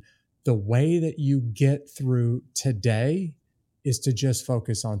again. The way that you get through today is to just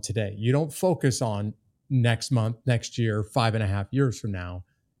focus on today. You don't focus on next month, next year, 5.5 years from now.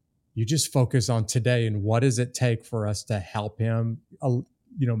 You just focus on today and what does it take for us to help him,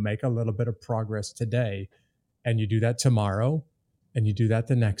 make a little bit of progress today. And you do that tomorrow and you do that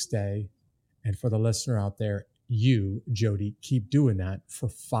the next day. And for the listener out there, you, Jodi, keep doing that for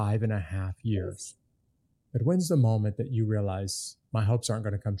 5.5 years. But when's the moment that you realize my hopes aren't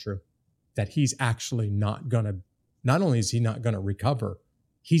going to come true? That he's actually not only is he not going to recover,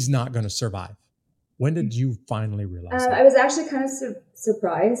 he's not going to survive. When did you finally realize that? I was actually kind of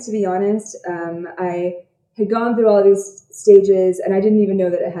surprised, to be honest. I had gone through all these stages and I didn't even know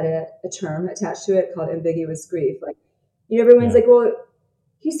that it had a term attached to it called ambiguous grief. Like, everyone's like, well,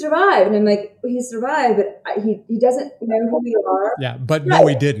 he survived. And I'm like, well, he survived, but he doesn't know who we are. Yeah, but no,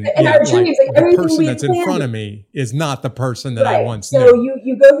 he didn't. And our dreams, the person that's in front of me is not the person that I once knew. So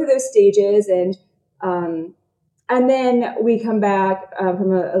you go through those stages and then we come back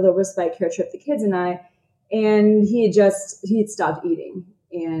from a little respite care trip, the kids and I, and he had stopped eating.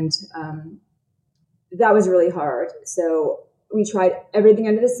 And that was really hard. So we tried everything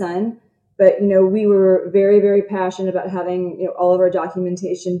under the sun. But, we were very, very passionate about having, all of our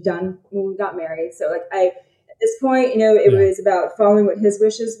documentation done when we got married. So at this point, it was about following what his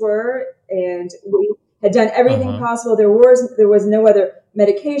wishes were. And we had done everything possible. There was no other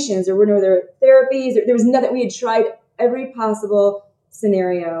medications. There were no other therapies. There was nothing. We had tried every possible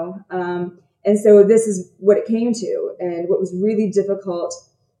scenario. And so this is what it came to. And what was really difficult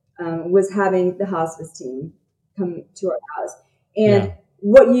was having the hospice team come to our house. And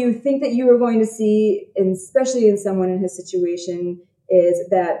what you think that you are going to see, and especially in someone in his situation, is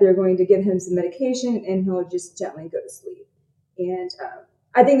that they're going to give him some medication and he'll just gently go to sleep. And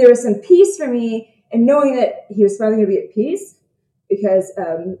I think there was some peace for me in knowing that he was finally going to be at peace, because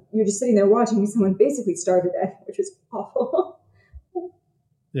you're just sitting there watching someone basically starve to death, which was awful.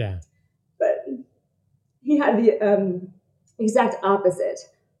 Yeah. But he had the exact opposite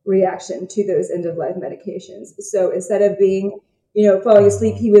reaction to those end-of-life medications. So instead of being, falling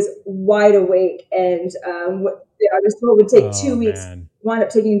asleep, he was wide awake. And what I was told would take 2 weeks, wound up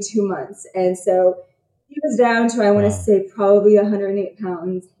taking 2 months. And so he was down to, I want to say, probably 108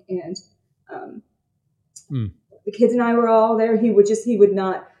 pounds. And the kids and I were all there. He would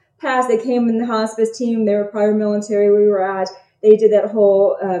not pass. They came in the hospice team. They were prior military where we were at. They did that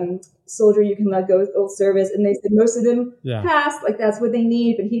whole soldier you can let go old service. And they said most of them passed. Like, that's what they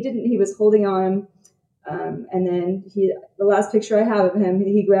need. But he didn't. He was holding on. And then the last picture I have of him,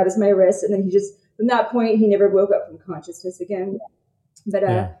 he grabs my wrist, and then from that point, he never woke up from consciousness again.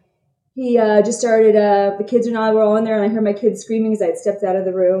 But he just started, the kids and I were all in there, and I heard my kids screaming as I had stepped out of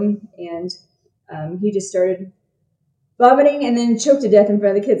the room, and he just started vomiting and then choked to death in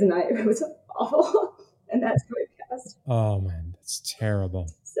front of the kids and I. It was awful. And that's how he passed. Oh, man, that's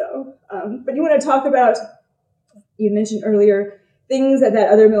terrible. So, but you want to talk about, you mentioned earlier, things that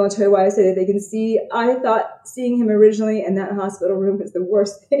other military wives say that they can see. I thought seeing him originally in that hospital room was the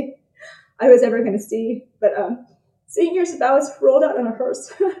worst thing I was ever going to see. But seeing your spouse rolled out on a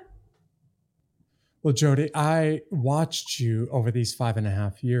hearse. Well, Jodi, I watched you over these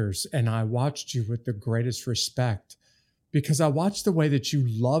 5.5 years, and I watched you with the greatest respect, because I watched the way that you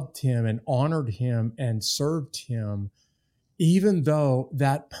loved him and honored him and served him, even though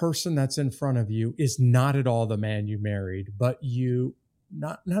that person that's in front of you is not at all the man you married. But you,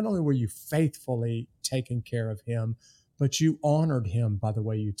 not only were you faithfully taking care of him, but you honored him by the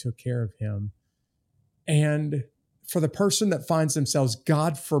way you took care of him. And for the person that finds themselves,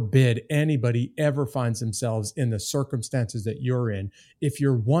 God forbid anybody ever finds themselves in the circumstances that you're in, if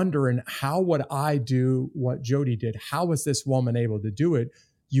you're wondering, how would I do what Jodi did? How was this woman able to do it?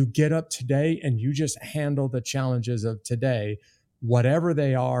 You get up today and you just handle the challenges of today, whatever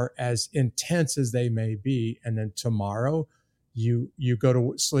they are, as intense as they may be. And then tomorrow, you go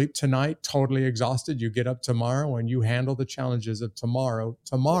to sleep tonight totally exhausted. You get up tomorrow and you handle the challenges of tomorrow.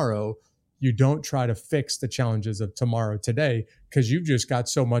 Tomorrow, you don't try to fix the challenges of tomorrow today, because you've just got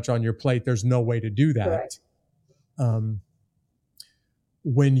so much on your plate. There's no way to do that.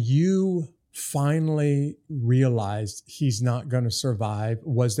 When you finally realized he's not going to survive,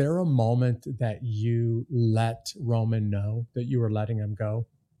 was there a moment that you let Roman know that you were letting him go?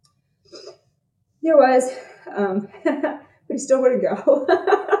 There was, but he still wouldn't go.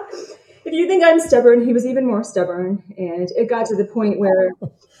 If you think I'm stubborn, he was even more stubborn. And it got to the point where...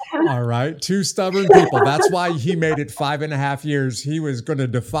 All right. 2 stubborn people. That's why he made it 5.5 years. He was going to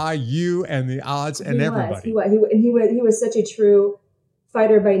defy you and the odds and everybody. He was such a true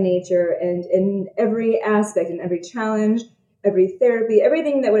fighter by nature, and in every aspect, in every challenge, every therapy,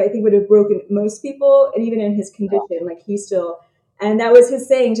 everything that I think would have broken most people, and even in his condition, like he still... And that was his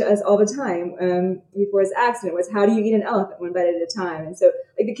saying to us all the time before his accident was, how do you eat an elephant? One bite at a time. And so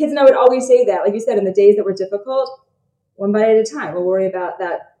like the kids and I would always say that, like you said, in the days that were difficult, one bite at a time. We'll worry about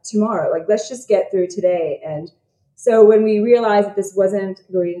that tomorrow. Like, let's just get through today. And so when we realized that this wasn't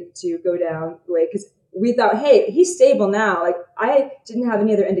going to go down the way, because we thought, hey, he's stable now. Like, I didn't have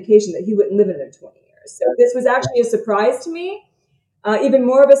any other indication that he wouldn't live another 20 years. So this was actually a surprise to me. Even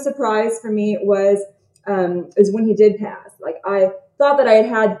more of a surprise for me was when he did pass. Like, I thought that I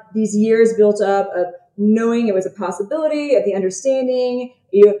had these years built up of knowing it was a possibility, of the understanding,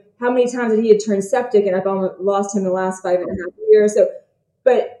 how many times that he had turned septic, and I've almost lost him in the last 5.5 years. So,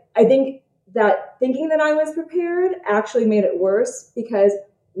 but I think that thinking that I was prepared actually made it worse, because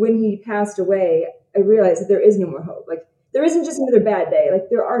when he passed away, I realized that there is no more hope. Like, there isn't just another bad day. Like,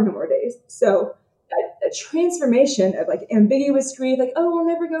 there are no more days. So a transformation of like ambiguous grief, like, oh, we'll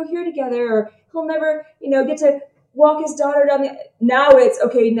never go here together, or he'll never, get to walk his daughter down now it's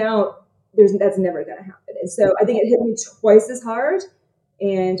okay. Now that's never going to happen. And so I think it hit me twice as hard,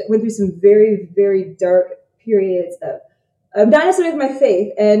 and went through some very, very dark periods of not necessarily with my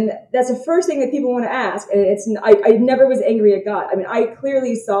faith. And that's the first thing that people want to ask. And I never was angry at God. I mean, I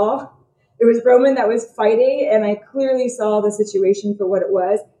clearly saw it was Roman that was fighting, and I clearly saw the situation for what it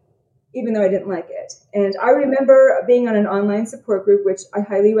was, even though I didn't like it. And I remember being on an online support group, which I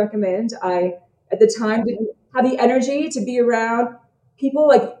highly recommend. I, at the time, didn't have the energy to be around people.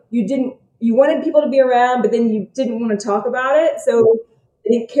 Like, you wanted people to be around, but then you didn't want to talk about it. So I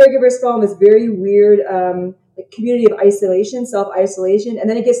think caregivers fall in this very weird community of isolation, self-isolation. And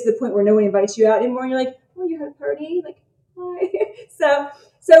then it gets to the point where no one invites you out anymore. And you're like, oh, you had a party? Like, hi.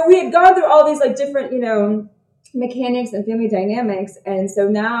 So we had gone through all these like different, mechanics and family dynamics. And so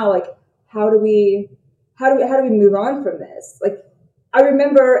now, like, how do we move on from this? Like, I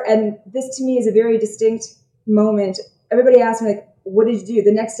remember, and this to me is a very distinct moment. Everybody asked me, like, what did you do?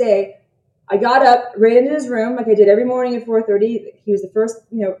 The next day, I got up, ran into his room, like I did every morning at 4:30. He was the first,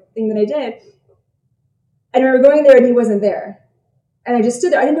 thing that I did. And I remember going there and he wasn't there. And I just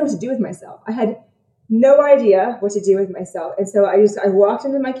stood there. I didn't know what to do with myself. I had no idea what to do with myself. And so I walked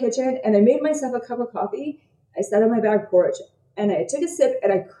into my kitchen and I made myself a cup of coffee. I sat on my back porch and I took a sip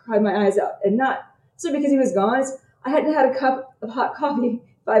and I cried my eyes out. And not so because he was gone. I hadn't had a cup of hot coffee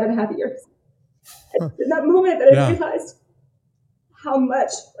 5.5 years. And in that moment that I realized how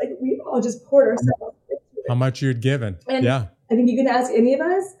much, like, we all just poured ourselves into it. How much you'd given. And I think you can ask any of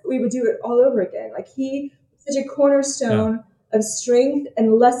us, we would do it all over again. Like, he was such a cornerstone of strength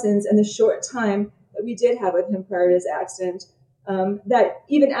and lessons in the short time that we did have with him prior to his accident, that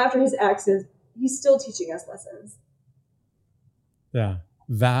even after his accident, he's still teaching us lessons. Yeah,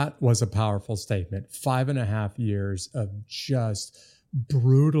 that was a powerful statement. 5.5 years of just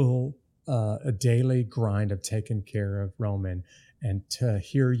brutal, a daily grind of taking care of Roman. And to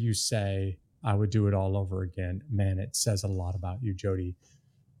hear you say, I would do it all over again, man, it says a lot about you, Jodi.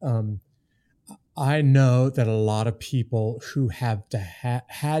 I know that a lot of people who have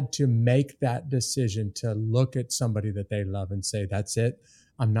had to make that decision to look at somebody that they love and say, that's it,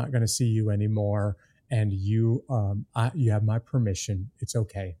 I'm not going to see you anymore. And you have my permission. It's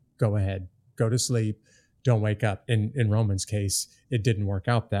okay. Go ahead. Go to sleep. Don't wake up. In Roman's case, it didn't work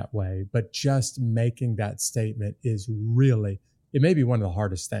out that way. But just making that statement is really, it may be one of the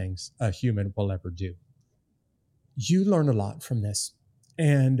hardest things a human will ever do. You learned a lot from this.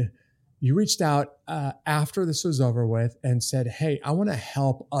 And you reached out after this was over with and said, hey, I want to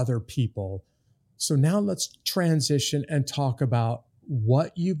help other people. So now let's transition and talk about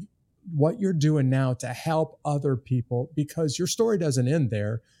what you're doing now to help other people, because your story doesn't end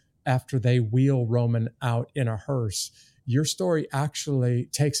there after they wheel Roman out in a hearse. Your story actually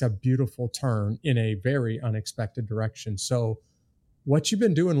takes a beautiful turn in a very unexpected direction. So what you've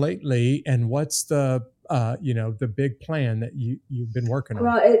been doing lately, and what's the big plan that you've been working on?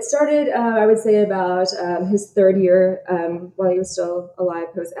 Well, it started, I would say, about his third year while he was still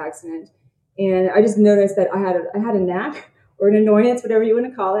alive post-accident. And I just noticed that I had a knack, or an annoyance, whatever you want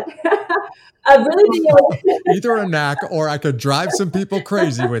to call it. Either a knack, or I could drive some people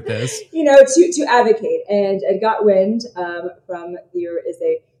crazy with this. To advocate. And I got wind from, there is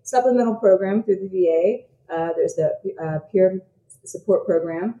a supplemental program through the VA. There's the peer support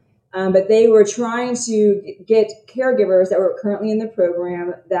program. But they were trying to get caregivers that were currently in the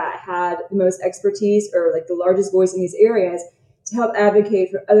program that had the most expertise, or like the largest voice in these areas, to help advocate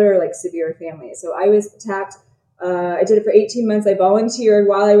for other like severe families. So I was tapped. I did it for 18 months. I volunteered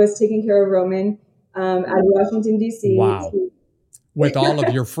while I was taking care of Roman out of Washington, D.C. Wow. With all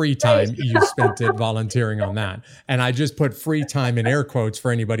of your free time, you spent it volunteering on that. And I just put free time in air quotes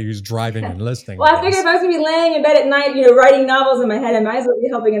for anybody who's driving and listening. Well, I figured if I was going to be laying in bed at night, writing novels in my head, I might as well be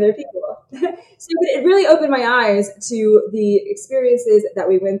helping other people. So it really opened my eyes to the experiences that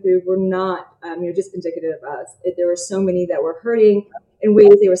we went through were not, just indicative of us. There were so many that were hurting in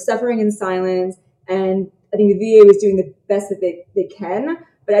ways, they were suffering in silence. And I think the VA was doing the best that they can.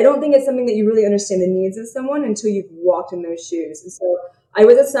 But I don't think it's something that you really understand the needs of someone until you've walked in those shoes. And so I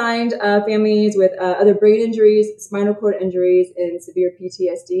was assigned families with other brain injuries, spinal cord injuries, and severe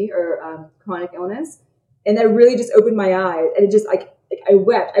PTSD, or chronic illness. And that really just opened my eyes. And it just, I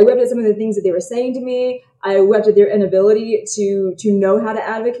wept. I wept at some of the things that they were saying to me. I wept at their inability to know how to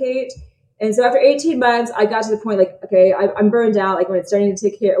advocate. And so after 18 months, I got to the point, like, okay, I'm burned out, like when it's starting to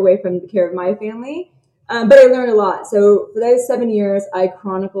take care away from the care of my family. But I learned a lot. So for those 7 years, I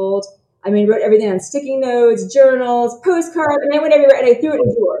chronicled. Wrote everything on sticky notes, journals, postcards, and I went everywhere and I threw it in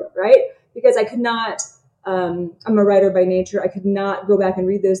a drawer, right? Because I could not, I'm a writer by nature. I could not go back and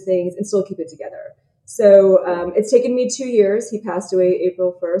read those things and still keep it together. So it's taken me 2 years. He passed away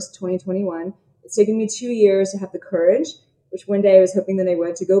April 1st, 2021. It's taken me 2 years to have the courage, which one day I was hoping that I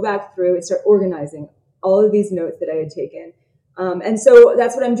would, to go back through and start organizing all of these notes that I had taken. And so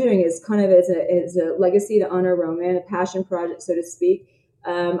that's what I'm doing, is kind of as a legacy to honor Roman, a passion project, so to speak.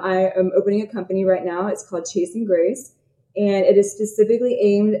 I am opening a company right now. It's called Chasing Grace, and it is specifically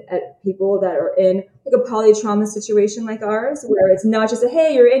aimed at people that are in like a polytrauma situation like ours, where it's not just a,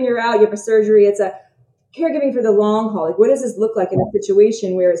 hey, you're in, you're out, you have a surgery. It's a caregiving for the long haul. Like, what does this look like in a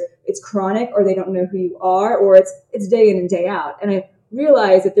situation where it's chronic, or they don't know who you are, or it's day in and day out? And I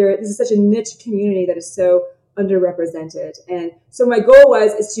realized that this is such a niche community that is so underrepresented. And so my goal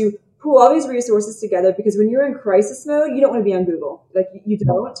is to pool all these resources together, because when you're in crisis mode, you don't want to be on Google. Like, you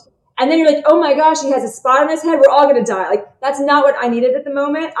don't. And then you're like, oh my gosh, he has a spot on his head. We're all going to die. Like, that's not what I needed at the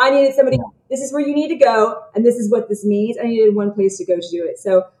moment. I needed somebody, this is where you need to go, and this is what this means. I needed one place to go to do it.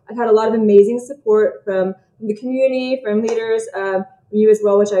 So I've had a lot of amazing support from the community, from leaders, from you as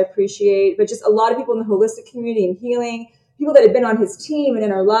well, which I appreciate, but just a lot of people in the holistic community and healing, people that have been on his team and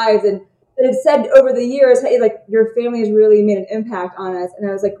in our lives, and that have said over the years, hey, like, your family has really made an impact on us. And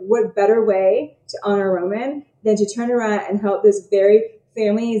I was like, what better way to honor Roman than to turn around and help this very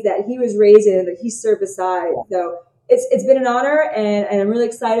families that he was raised in, that he served beside. So it's been an honor, and I'm really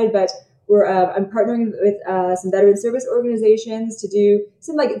excited. But I'm partnering with some veteran service organizations to do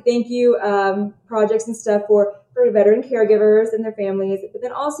some like thank you projects and stuff for veteran caregivers and their families, but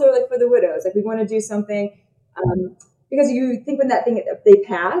then also like for the widows. Like, we want to do something because you think when that thing, they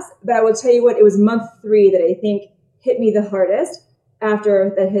pass. But I will tell you what, it was month 3 that I think hit me the hardest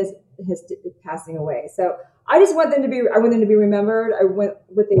after that his passing away. So I just want them to be, I want them to be remembered. I want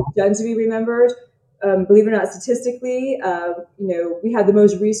what they've done to be remembered. Believe it or not, statistically, we have the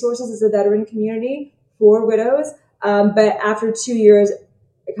most resources as a veteran community for widows. But after 2 years,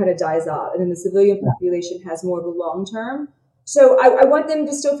 it kind of dies off. And then the civilian population has more of a long term. So I want them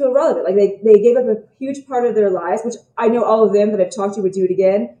to still feel relevant. Like, they gave up a huge part of their lives, which I know all of them that I've talked to would do it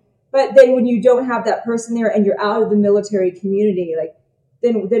again. But then when you don't have that person there and you're out of the military community, like,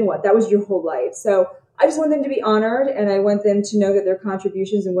 then what? That was your whole life. So I just want them to be honored, and I want them to know that their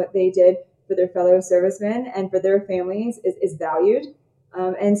contributions and what they did for their fellow servicemen and for their families is valued.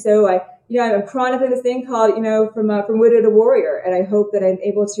 And so I'm chronicling this thing called, from widow to warrior. And I hope that I'm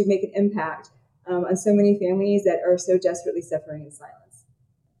able to make an impact on so many families that are so desperately suffering in silence.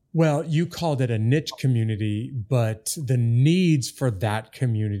 Well, you called it a niche community, but the needs for that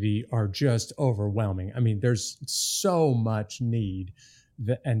community are just overwhelming. I mean, there's so much need,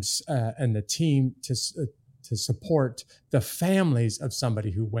 and the team to support the families of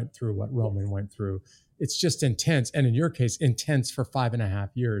somebody who went through what Roman went through. It's just intense. And in your case, intense for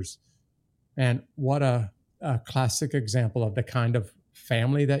 5.5 years. And what a classic example of the kind of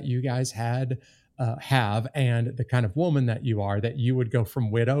family that you guys have, and the kind of woman that you are, that you would go from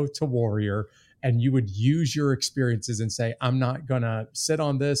widow to warrior, and you would use your experiences and say, I'm not going to sit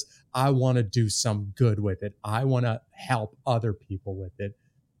on this. I want to do some good with it. I want to help other people with it.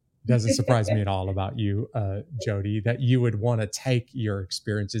 Doesn't surprise me at all about you, Jodi, that you would want to take your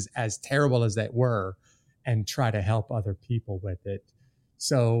experiences, as terrible as they were, and try to help other people with it.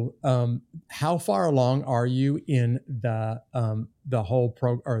 So, how far along are you in the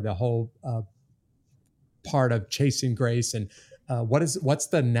whole part of Chasing Grace, and what's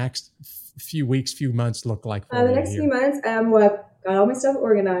the next few weeks, few months look like for you? The next few months, I've got all my stuff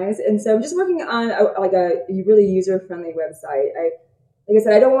organized, and so I'm just working on a really user-friendly website. Like I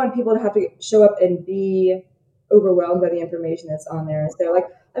said, I don't want people to have to show up and be overwhelmed by the information that's on there. So, like,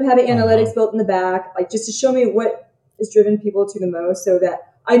 I'm having analytics built in the back, like, just to show me what has driven people to the most, so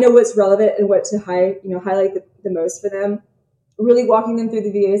that I know what's relevant and what to highlight the most for them. Really walking them through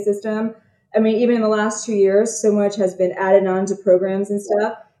the VA system. I mean, even in the last 2 years, so much has been added on to programs and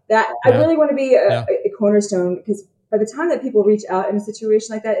stuff that I really want to be a cornerstone, because by the time that people reach out in a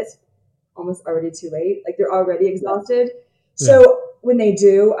situation like that, it's almost already too late. Like, they're already exhausted. So when they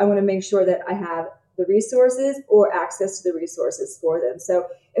do, I want to make sure that I have the resources or access to the resources for them. So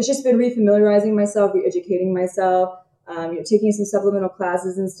it's just been refamiliarizing myself, re-educating myself, taking some supplemental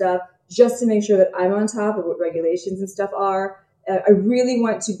classes and stuff, just to make sure that I'm on top of what regulations and stuff are. I really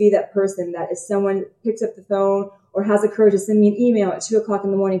want to be that person that if someone picks up the phone or has the courage to send me an email at 2:00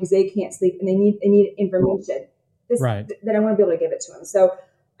 in the morning because they can't sleep and they need information, then I want to be able to give it to them. So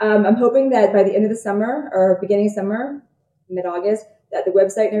I'm hoping that by the end of the summer or beginning of summer, mid-August, that the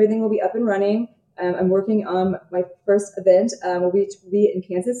website and everything will be up and running. I'm working on my first event, will be in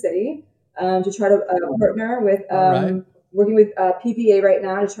Kansas City, to try to partner with, working with PPA right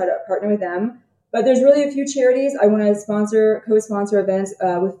now to try to partner with them. But there's really a few charities I want to co-sponsor events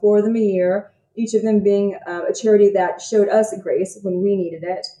with 4 of them a year, each of them being a charity that showed us grace when we needed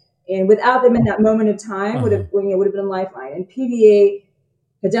it. And without them in that moment of time, would have been a lifeline. And PVA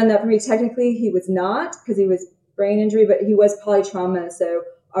had done that for me. Technically, he was not, because he was brain injury, but he was polytrauma. So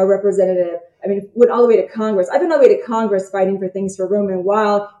our representative, went all the way to Congress. I've been all the way to Congress fighting for things for Roman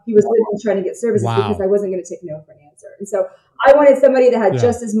while he was living, trying to get services because I wasn't going to take no for an answer. And so I wanted somebody that had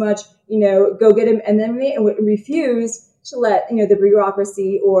just as much, go get him, and then and refuse to let, the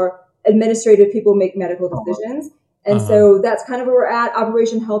bureaucracy or administrative people make medical decisions. And so that's kind of where we're at.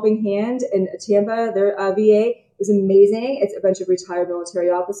 Operation Helping Hand in Tampa, their VA was amazing. It's a bunch of retired military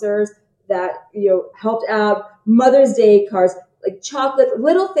officers that, helped out. Mother's Day cards, like chocolate,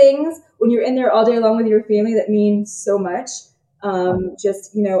 little things when you're in there all day long with your family that mean so much. I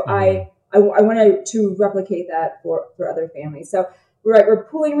wanted to replicate that for other families. So we're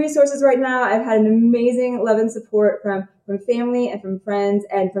pooling resources right now. I've had an amazing love and support from family and from friends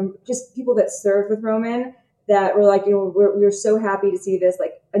and from just people that served with Roman that were like, we're so happy to see this.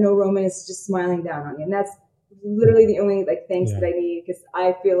 Like, I know Roman is just smiling down on you. And that's literally the only thanks that I need, because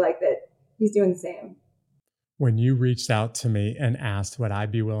I feel like that he's doing the same. When you reached out to me and asked would I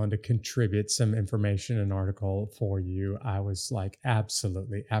be willing to contribute some information, an article for you, I was like,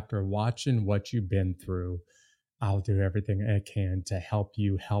 absolutely. After watching what you've been through, I'll do everything I can to help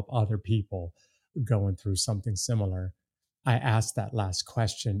you help other people going through something similar. I asked that last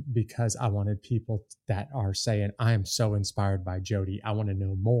question because I wanted people that are saying, I am so inspired by Jodi, I want to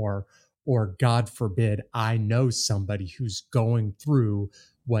know more, or God forbid, I know somebody who's going through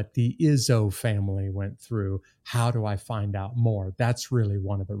what the Izzo family went through. How do I find out more? That's really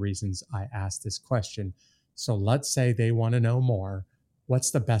one of the reasons I asked this question. So let's say they want to know more.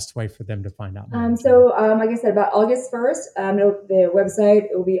 What's the best way for them to find out more? Like I said, about August 1st, their website,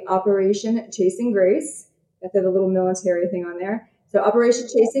 it will be Operation Chasing Grace. They have a little military thing on there. So Operation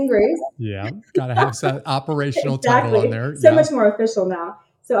Chasing Grace. Yeah, got to have some operational exactly. title on there. So much more official now.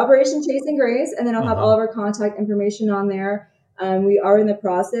 So Operation Chasing Grace, and then I'll have all of our contact information on there. We are in the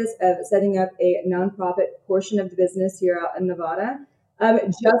process of setting up a nonprofit portion of the business here out in Nevada.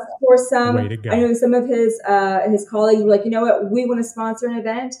 Just for some, I know some of his colleagues were like, you know what, we want to sponsor an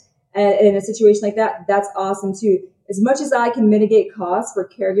event, and in a situation like that, that's awesome too. As much as I can mitigate costs for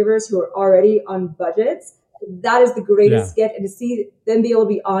caregivers who are already on budgets, that is the greatest gift, and to see them be able to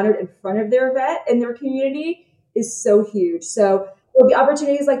be honored in front of their vet and their community is so huge. So there'll be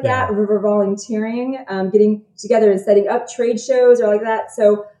opportunities like that for volunteering, getting together and setting up trade shows or like that.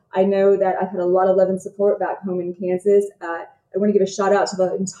 So I know that I've had a lot of love and support back home in Kansas. I want to give a shout out to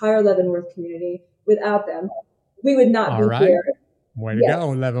the entire Leavenworth community. Without them, we would not be here. Way to go,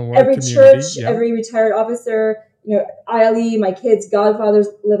 Leavenworth every community. Church, every retired officer, ILE, my kids' godfathers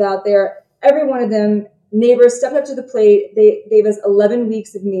live out there. Every one of them, neighbors stepped up to the plate. They gave us 11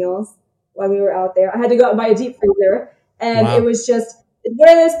 weeks of meals while we were out there. I had to go out and buy a deep freezer. And it was just one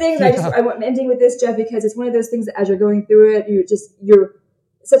of those things. I'm ending with this, Jeff, because it's one of those things that as you're going through it, you're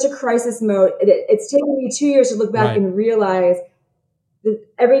such a crisis mode. It's taken me 2 years to look back and realize that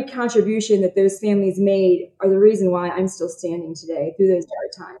every contribution that those families made are the reason why I'm still standing today through those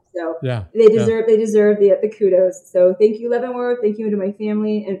dark times. So they deserve the kudos. So thank you, Leavenworth. Thank you to my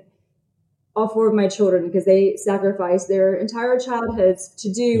family and all 4 of my children, because they sacrificed their entire childhoods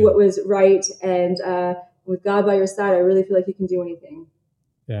to do what was right. And with God by your side, I really feel like you can do anything.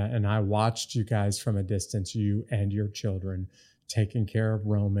 Yeah, and I watched you guys from a distance, you and your children, taking care of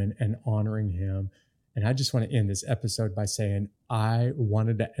Roman and honoring him. And I just want to end this episode by saying I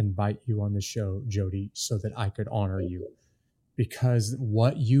wanted to invite you on the show, Jodi, so that I could honor you, because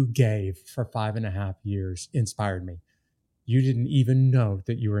what you gave for 5.5 years inspired me. You didn't even know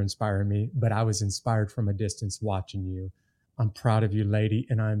that you were inspiring me, but I was inspired from a distance watching you. I'm proud of you, lady,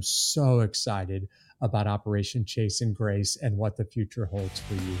 and I'm so excited about Operation Chasing Grace and what the future holds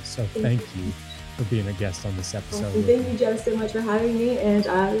for you. So thank you for being a guest on this episode. Awesome. Thank you, Jeff, so much for having me, and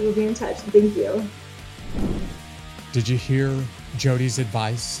we will be in touch. Thank you. Did you hear Jodi's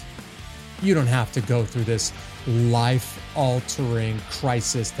advice? You don't have to go through this life-altering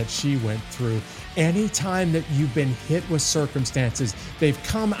crisis that she went through. Anytime that you've been hit with circumstances, they've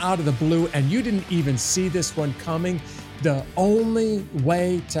come out of the blue and you didn't even see this one coming, the only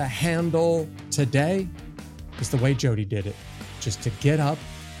way to handle today is the way Jodi did it. Just to get up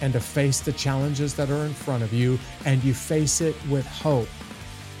and to face the challenges that are in front of you, and you face it with hope.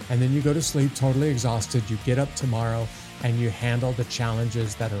 And then you go to sleep totally exhausted. You get up tomorrow and you handle the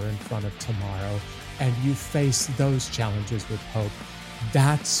challenges that are in front of tomorrow, and you face those challenges with hope.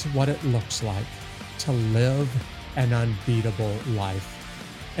 That's what it looks like to live an unbeatable life.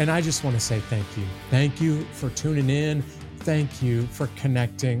 And I just want to say thank you. Thank you for tuning in. Thank you for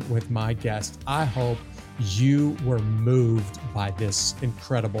connecting with my guest. I hope you were moved by this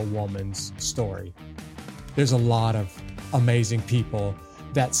incredible woman's story. There's a lot of amazing people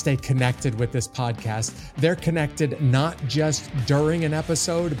that stay connected with this podcast. They're connected not just during an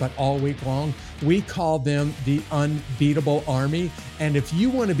episode, but all week long. We call them the Unbeatable Army. And if you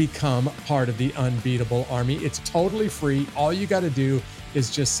want to become part of the Unbeatable Army, it's totally free. All you got to do is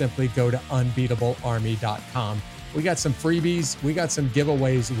just simply go to unbeatablearmy.com. We got some freebies. We got some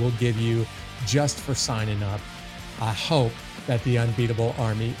giveaways we'll give you just for signing up. I hope that the Unbeatable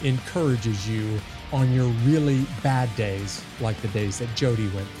Army encourages you on your really bad days, like the days that Jodi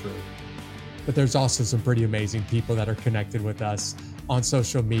went through. But there's also some pretty amazing people that are connected with us on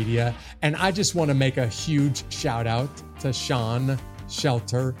social media. And I just want to make a huge shout out to Sean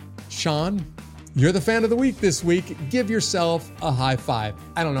Shelter. Sean, you're the fan of the week this week. Give yourself a high five.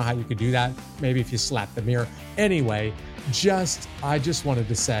 I don't know how you could do that. Maybe if you slap the mirror. Anyway, I just wanted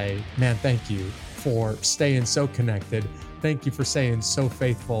to say, man, thank you for staying so connected. Thank you for staying so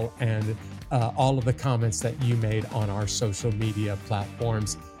faithful and all of the comments that you made on our social media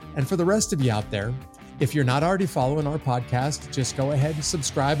platforms. And for the rest of you out there, if you're not already following our podcast, just go ahead and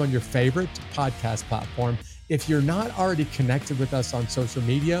subscribe on your favorite podcast platform. If you're not already connected with us on social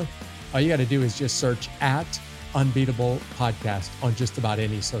media, all you got to do is just search at Unbeatable Podcast on just about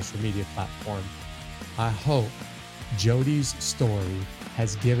any social media platform. I hope Jodi's story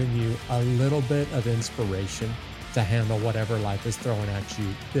has given you a little bit of inspiration to handle whatever life is throwing at you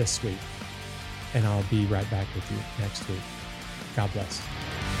this week. And I'll be right back with you next week. God bless.